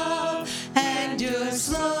in love and you're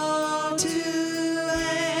slow to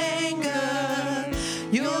anger.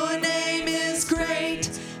 Your name is great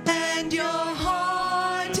and your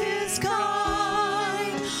heart is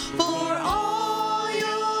kind. For all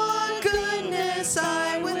your goodness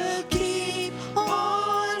I will keep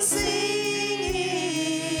on singing.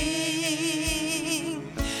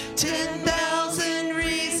 10,000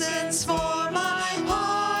 reasons for my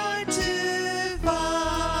heart to find.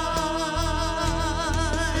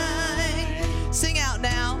 Sing out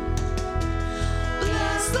now.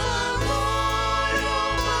 Bless the Lord,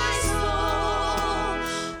 oh my soul,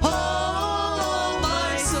 oh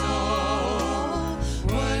my soul,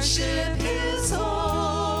 worship his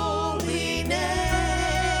holy name.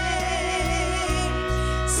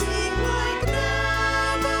 Sing like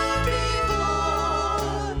never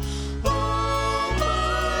before, oh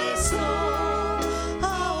my soul,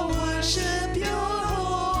 I'll worship your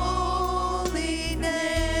holy name.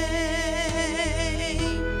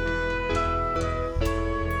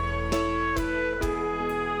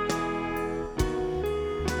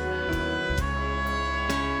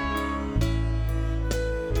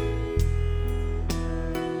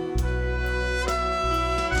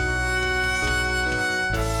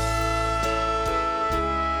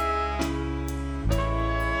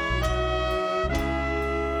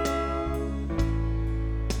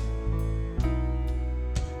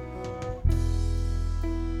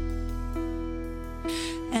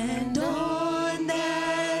 And on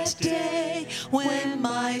that day when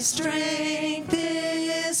my strength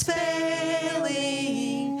is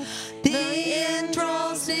failing, the end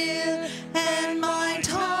draws near and my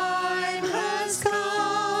time has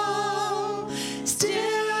come,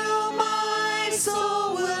 still my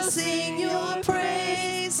soul will sing your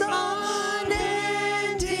praise unending.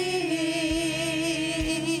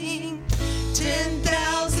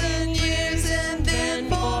 10,000 years and then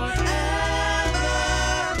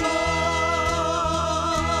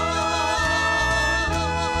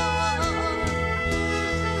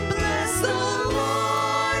bless the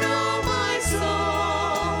Lord, oh my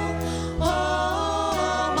soul,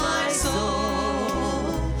 oh my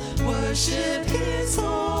soul, worship his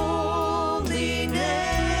holy name.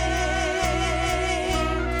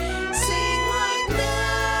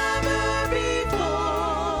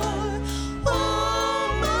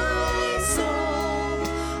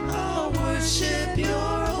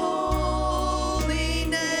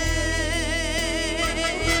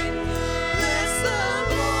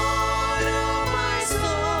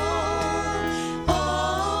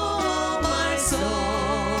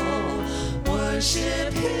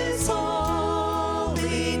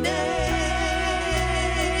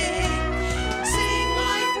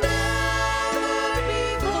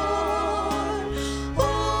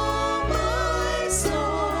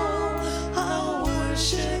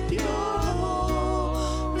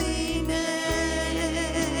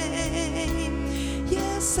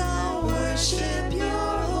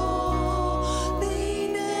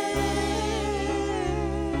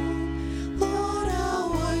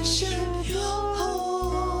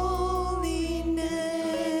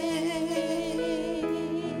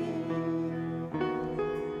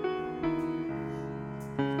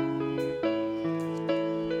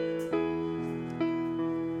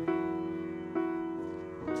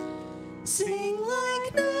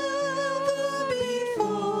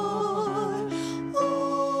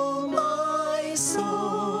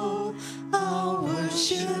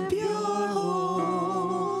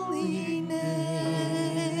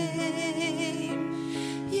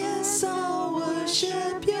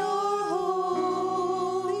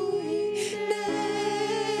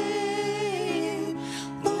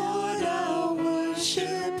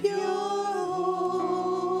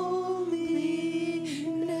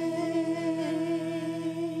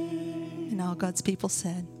 God's people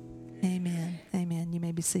said, amen. Amen. You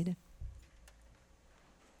may be seated.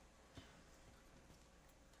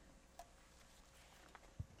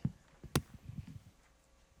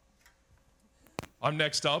 I'm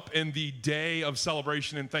next up in the day of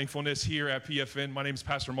celebration and thankfulness here at PFN. My name is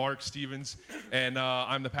Pastor Mark Stevens, and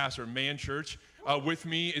I'm the pastor of Man Church. With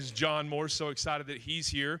me is John Moore. So excited that he's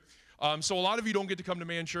here. So a lot of you don't get to come to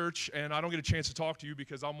Man Church, and I don't get a chance to talk to you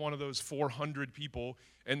because I'm one of those 400 people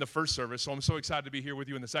in the first service. So I'm so excited to be here with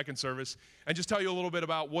you in the second service and just tell you a little bit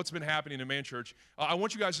about what's been happening in Man Church. I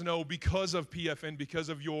want you guys to know, because of PFN, because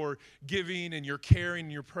of your giving and your caring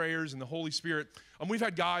and your prayers and the Holy Spirit, we've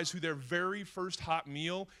had guys who their very first hot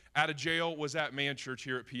meal out of jail was at Man Church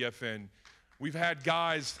here at PFN. We've had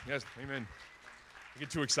guys, yes, amen. I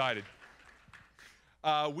get too excited.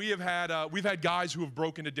 We've had guys who have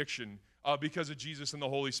broken addiction because of Jesus and the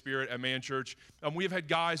Holy Spirit at Man Church. We have had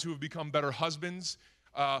guys who have become better husbands,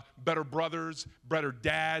 better brothers, better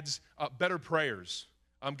dads, better prayers.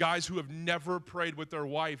 Guys who have never prayed with their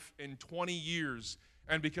wife in 20 years,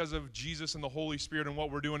 and because of Jesus and the Holy Spirit and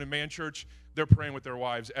what we're doing in Man Church, they're praying with their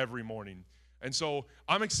wives every morning. And so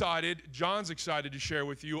I'm excited. John's excited to share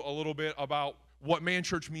with you a little bit about what Man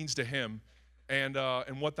Church means to him and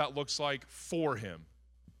what that looks like for him.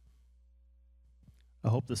 I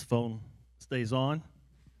hope this phone stays on.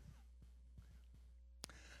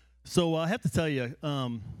 So I have to tell you,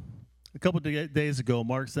 a couple of days ago,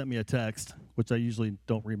 Mark sent me a text, which I usually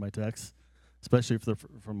don't read my texts, especially if they're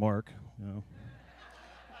from Mark. You know.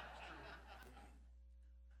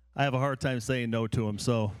 I have a hard time saying no to him,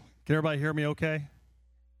 so can everybody hear me okay?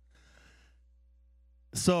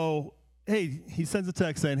 So, hey, he sends a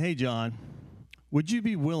text saying, hey, John, would you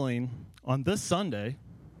be willing on this Sunday,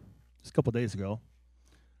 just a couple of days ago,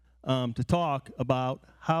 to talk about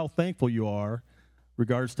how thankful you are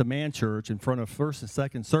regards to Man Church in front of first and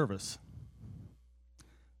second service?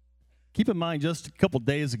 Keep in mind, just a couple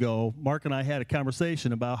days ago, Mark and I had a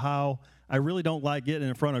conversation about how I really don't like getting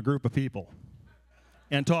in front of a group of people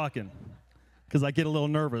and talking because I get a little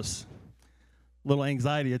nervous, a little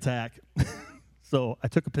anxiety attack. So I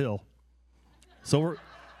took a pill. So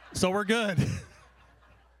we're good.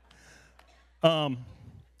 But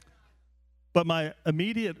my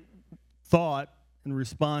immediate thought in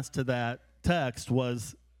response to that text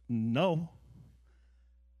was no.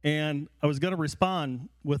 And I was going to respond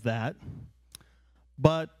with that.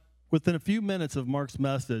 But within a few minutes of Mark's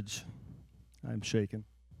message, I'm shaking.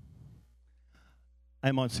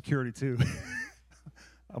 I'm on security too.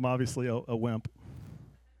 I'm obviously a wimp.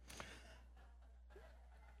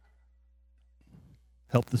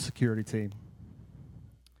 Help the security team.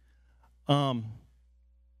 So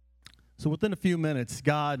within a few minutes,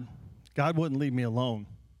 God wouldn't leave me alone.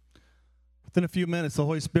 Within a few minutes, the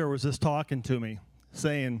Holy Spirit was just talking to me,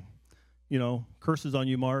 saying, curses on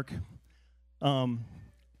you, Mark. I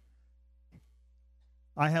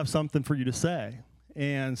have something for you to say.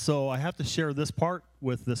 And so I have to share this part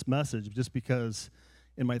with this message just because,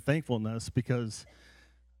 in my thankfulness, because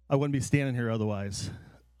I wouldn't be standing here otherwise.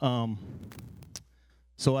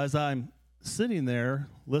 So as I'm sitting there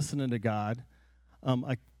listening to God,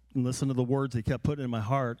 I listened to the words He kept putting in my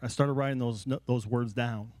heart. I started writing those words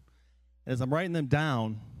down. As I'm writing them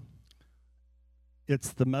down,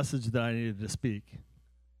 it's the message that I needed to speak.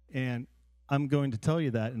 And I'm going to tell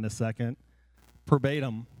you that in a second,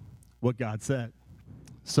 verbatim, what God said.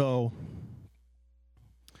 So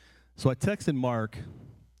I texted Mark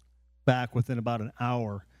back within about an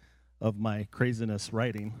hour of my craziness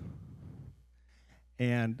writing,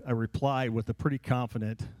 and I replied with a pretty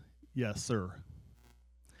confident, yes, sir.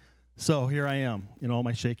 So here I am in all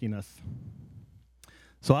my shakiness.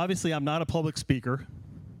 So obviously I'm not a public speaker,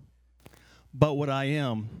 but what I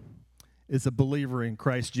am is a believer in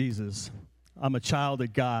Christ Jesus. I'm a child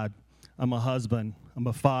of God. I'm a husband. I'm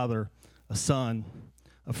a father, a son,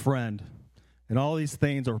 a friend. And all these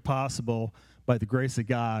things are possible by the grace of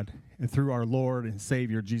God and through our Lord and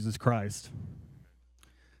Savior, Jesus Christ.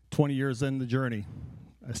 20 years in the journey,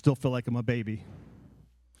 I still feel like I'm a baby.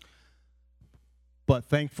 But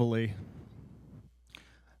thankfully,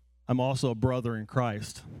 I'm also a brother in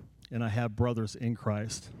Christ, and I have brothers in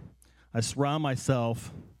Christ. I surround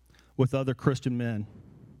myself with other Christian men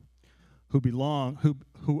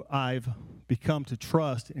who I've become to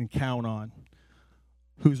trust and count on,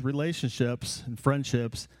 whose relationships and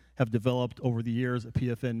friendships have developed over the years at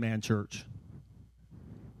PFN Man Church.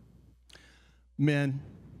 Men,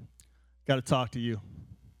 got to talk to you.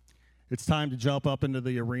 It's time to jump up into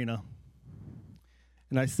the arena.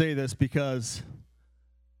 And I say this because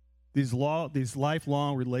these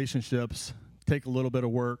lifelong relationships take a little bit of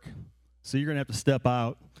work. So you're going to have to step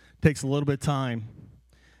out takes a little bit of time.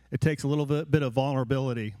 It takes a little bit of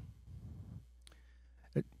vulnerability.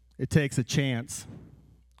 It takes a chance.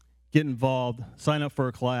 Get involved, sign up for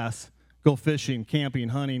a class, go fishing, camping,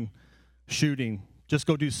 hunting, shooting. Just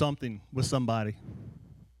go do something with somebody.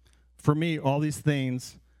 For me, all these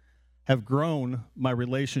things have grown my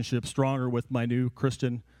relationship stronger with my new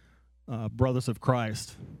Christian brothers of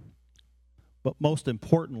Christ. But most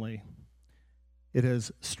importantly, it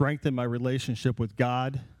has strengthened my relationship with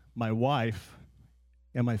God, my wife,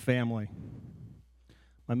 and my family.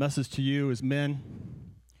 My message to you is, men,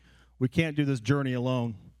 we can't do this journey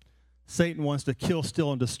alone. Satan wants to kill,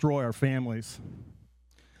 steal, and destroy our families.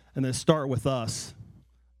 And then start with us,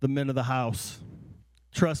 the men of the house.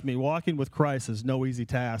 Trust me, walking with Christ is no easy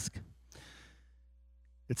task.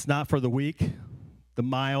 It's not for the weak, the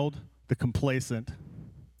mild, the complacent.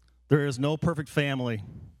 There is no perfect family.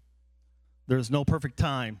 There is no perfect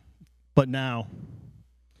time, but now.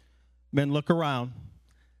 Men, look around.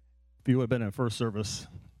 If you would have been in first service,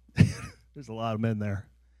 there's a lot of men there.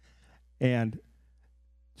 And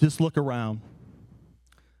just look around.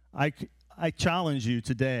 I challenge you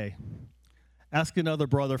today, ask another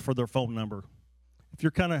brother for their phone number. If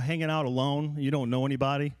you're kind of hanging out alone, you don't know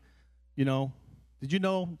anybody, did you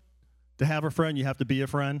know to have a friend, you have to be a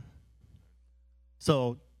friend?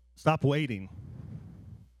 So stop waiting.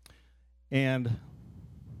 And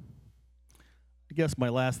I guess my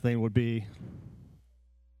last thing would be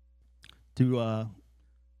to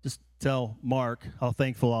just tell Mark how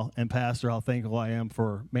thankful and Pastor how thankful I am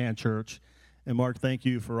for Man Church. And Mark, thank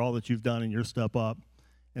you for all that you've done in your step up.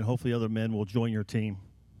 And hopefully other men will join your team.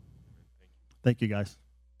 Thank you, guys.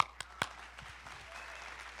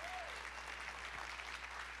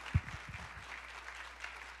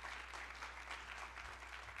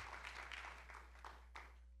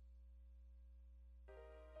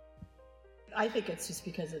 I think it's just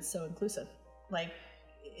because it's so inclusive. Like,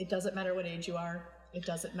 it doesn't matter what age you are. It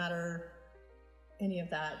doesn't matter any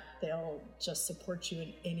of that. They'll just support you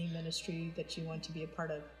in any ministry that you want to be a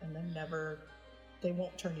part of, and they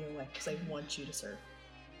won't turn you away because they want you to serve.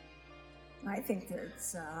 I think that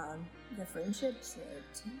it's the friendships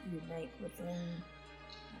that you make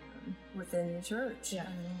within the church. Yeah.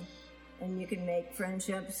 And you can make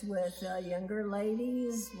friendships with younger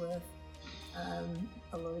ladies, with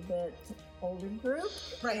a little bit older group,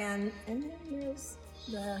 right? And then there's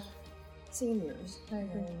the seniors. I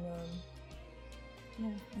agree.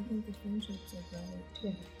 And I think the friendships are great.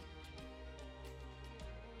 Yeah.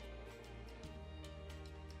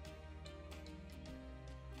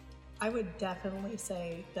 I would definitely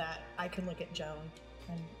say that I can look at Joan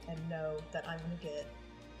and know that I'm going to get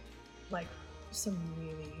like some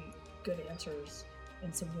really good answers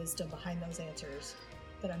and some wisdom behind those answers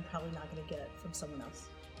that I'm probably not going to get from someone else.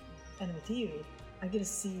 And with you, I get to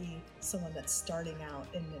see someone that's starting out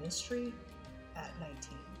in ministry at 19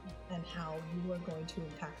 and how you are going to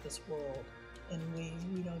impact this world in ways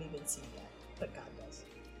we don't even see yet, but God does.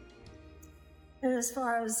 And as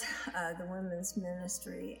far as the women's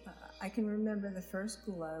ministry, I can remember the first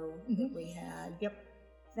glow that we had. Yep.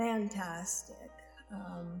 Fantastic.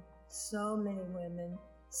 So many women,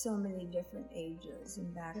 so many different ages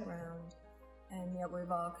and background, and yet we've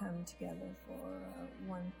all come together for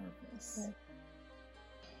one purpose.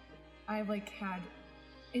 I've had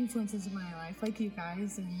influences in my life, like you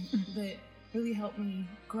guys, and that really helped me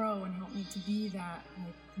grow and helped me to be that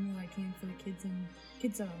I can for the kids in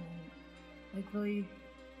Kids Zone, and really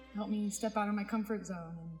helped me step out of my comfort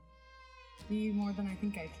zone and be more than I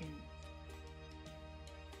think I can.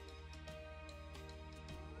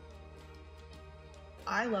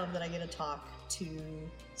 I love that I get to talk to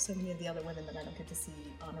so many of the other women that I don't get to see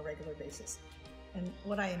on a regular basis. And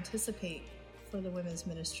what I anticipate for the women's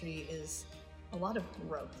ministry is a lot of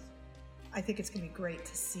growth. I think it's going to be great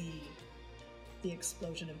to see the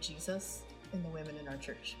explosion of Jesus in the women in our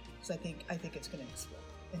church. So I think it's going to explode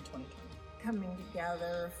in 2020. Coming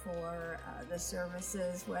together for the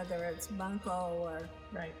services, whether it's bunko or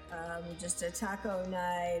just a taco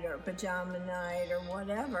night or pajama night or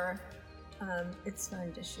whatever, it's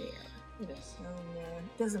fun to share. It is.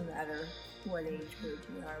 It doesn't matter what age group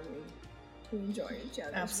we are, we enjoy each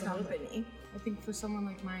other's company. I think for someone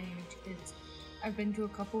like my age, I've been to a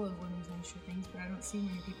couple of women's ministry things, but I don't see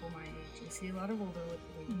many people my age. I see a lot of older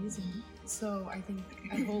ladies, and so I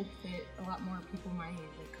hope that a lot more people my age,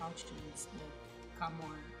 like college students, will come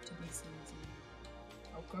more to these things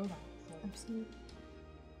and help grow that. So. Absolutely.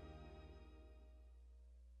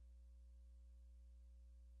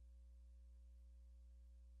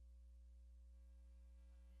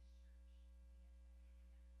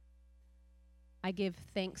 I give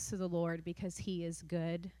thanks to the Lord because he is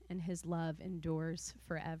good and his love endures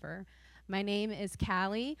forever. My name is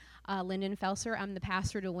Callie Lindenfelser. I'm the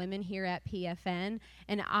pastor to women here at PFN,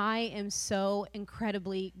 and I am so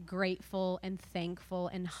incredibly grateful and thankful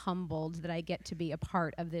and humbled that I get to be a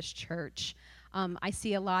part of this church. I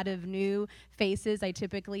see a lot of new faces. I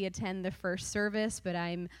typically attend the first service, but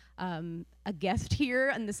I'm a guest here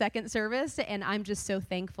in the second service, and I'm just so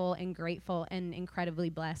thankful and grateful and incredibly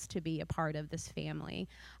blessed to be a part of this family.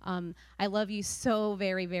 I love you so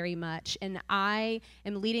very, very much, and I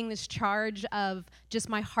am leading this charge of just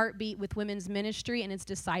my heartbeat with women's ministry and its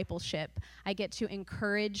discipleship. I get to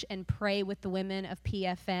encourage and pray with the women of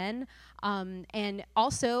PFN, and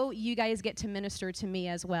also you guys get to minister to me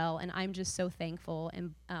as well, and I'm just so thankful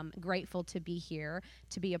and grateful to be here,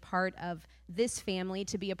 to be a part of this family,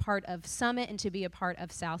 to be a part of Summit, and to be a part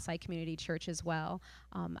of Southside Community Church as well.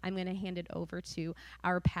 I'm going to hand it over to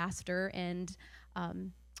our pastor, and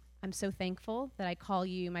I'm so thankful that I call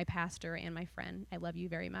you my pastor and my friend. I love you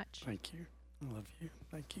very much. Thank you. I love you.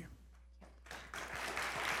 Thank you.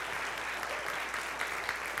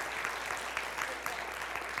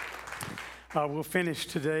 We'll finish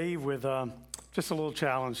today with just a little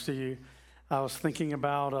challenge to you. I was thinking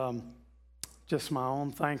about just my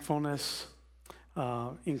own thankfulness,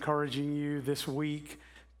 encouraging you this week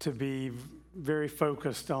to be very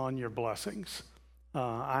focused on your blessings.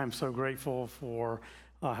 I am so grateful for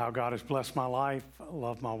how God has blessed my life. I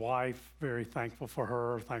love my wife, very thankful for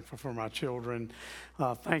her, thankful for my children,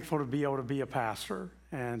 thankful to be able to be a pastor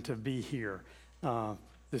and to be here.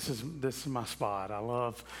 This is my spot. I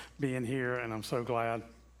love being here, and I'm so glad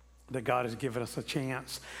that God has given us a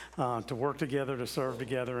chance to work together, to serve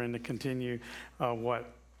together, and to continue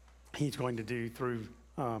what he's going to do through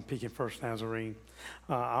Pekin First Nazarene.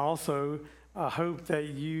 I also hope that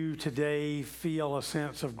you today feel a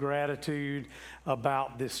sense of gratitude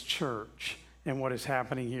about this church and what is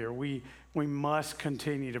happening here. We must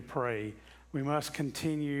continue to pray. We must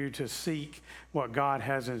continue to seek what God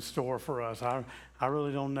has in store for us. I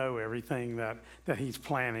really don't know everything that he's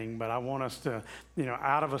planning, but I want us to,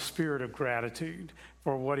 out of a spirit of gratitude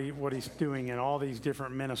for what he's doing in all these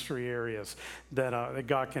different ministry areas, that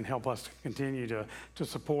God can help us to continue to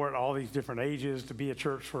support all these different ages, to be a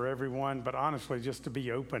church for everyone, but honestly, just to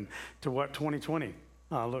be open to what 2020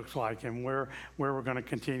 looks like and where we're going to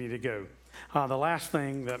continue to go. The last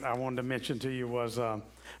thing that I wanted to mention to you was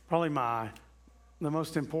probably the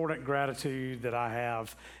most important gratitude that I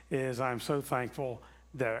have is I'm so thankful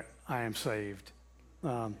that I am saved.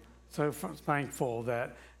 Thankful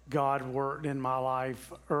that God worked in my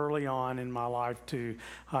life early on in my life to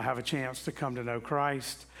have a chance to come to know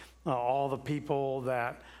Christ. All the people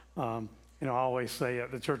that, I always say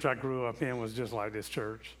it, the church I grew up in was just like this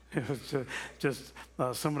church. It was just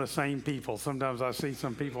some of the same people. Sometimes I see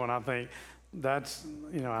some people and I think, that's,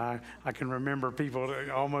 I can remember people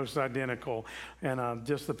almost identical, and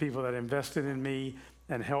just the people that invested in me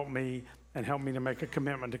and helped me to make a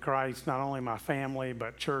commitment to Christ, not only my family,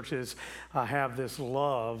 but churches. I have this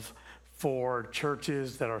love for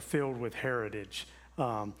churches that are filled with heritage.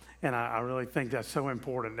 And I really think that's so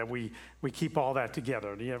important that we keep all that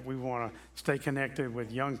together. We want to stay connected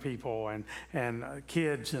with young people and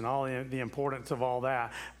kids and all the importance of all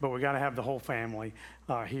that, but we got to have the whole family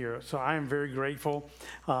here. So I am very grateful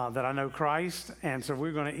that I know Christ, and so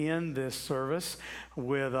we're going to end this service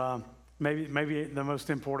with maybe the most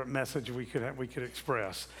important message we could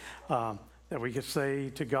express, that we could say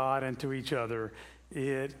to God and to each other,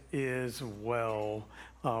 "It is well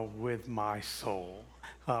with my soul."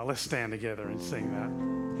 Let's stand together and sing that.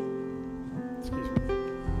 Excuse me.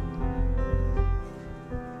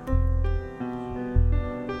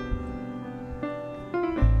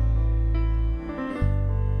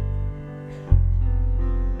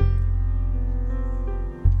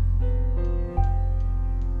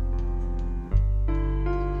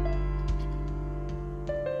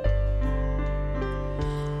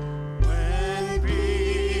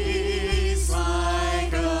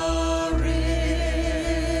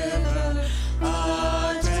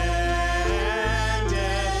 Attended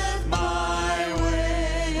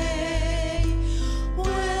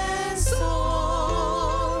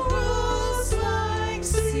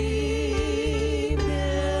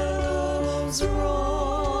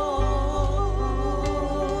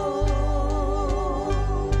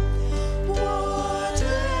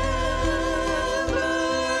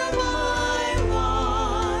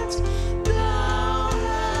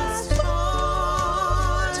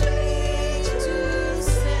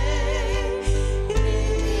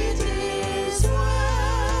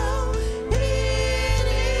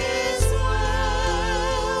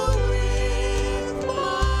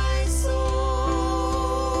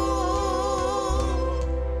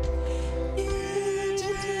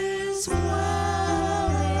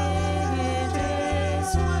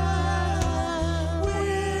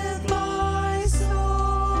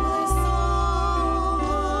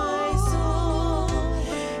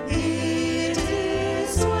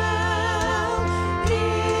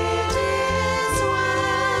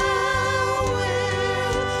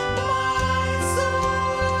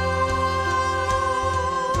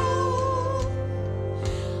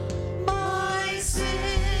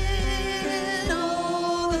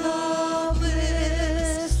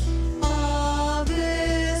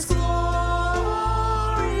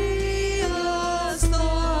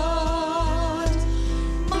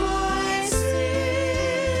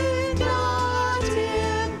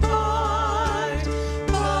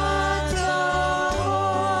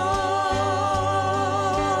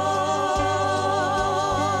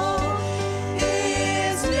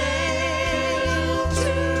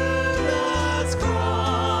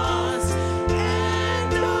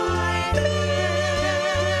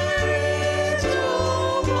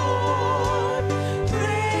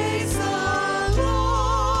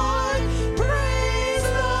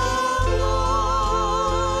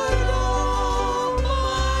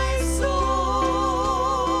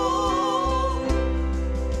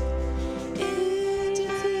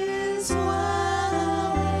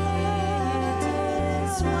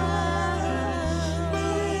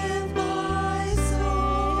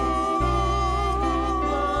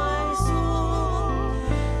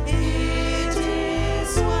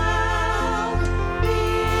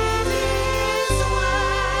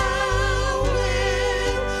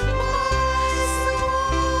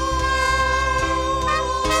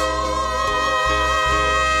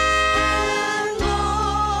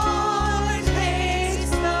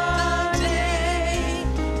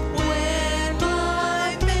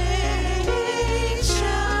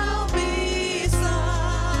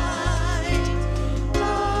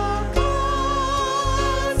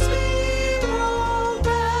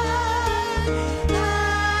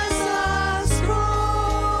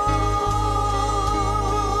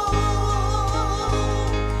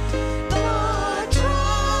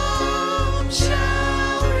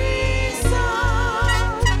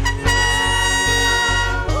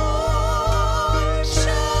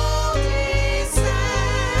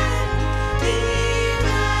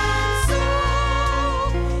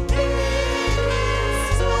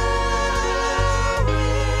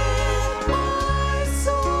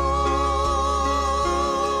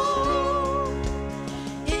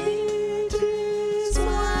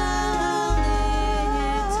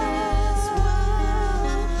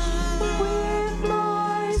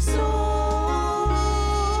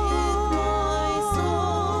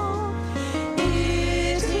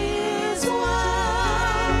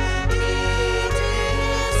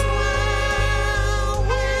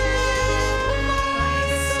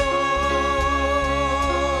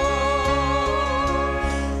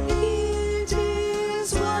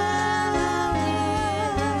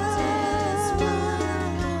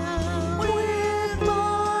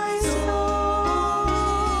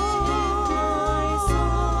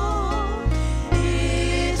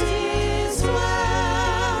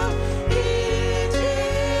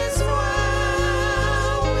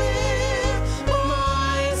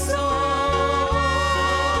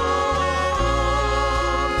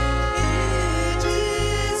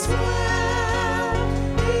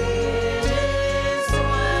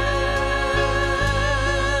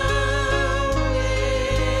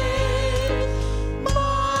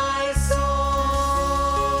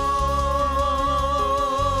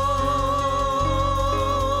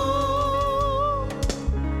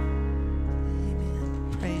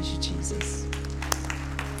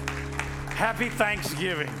Happy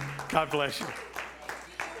Thanksgiving. God bless you.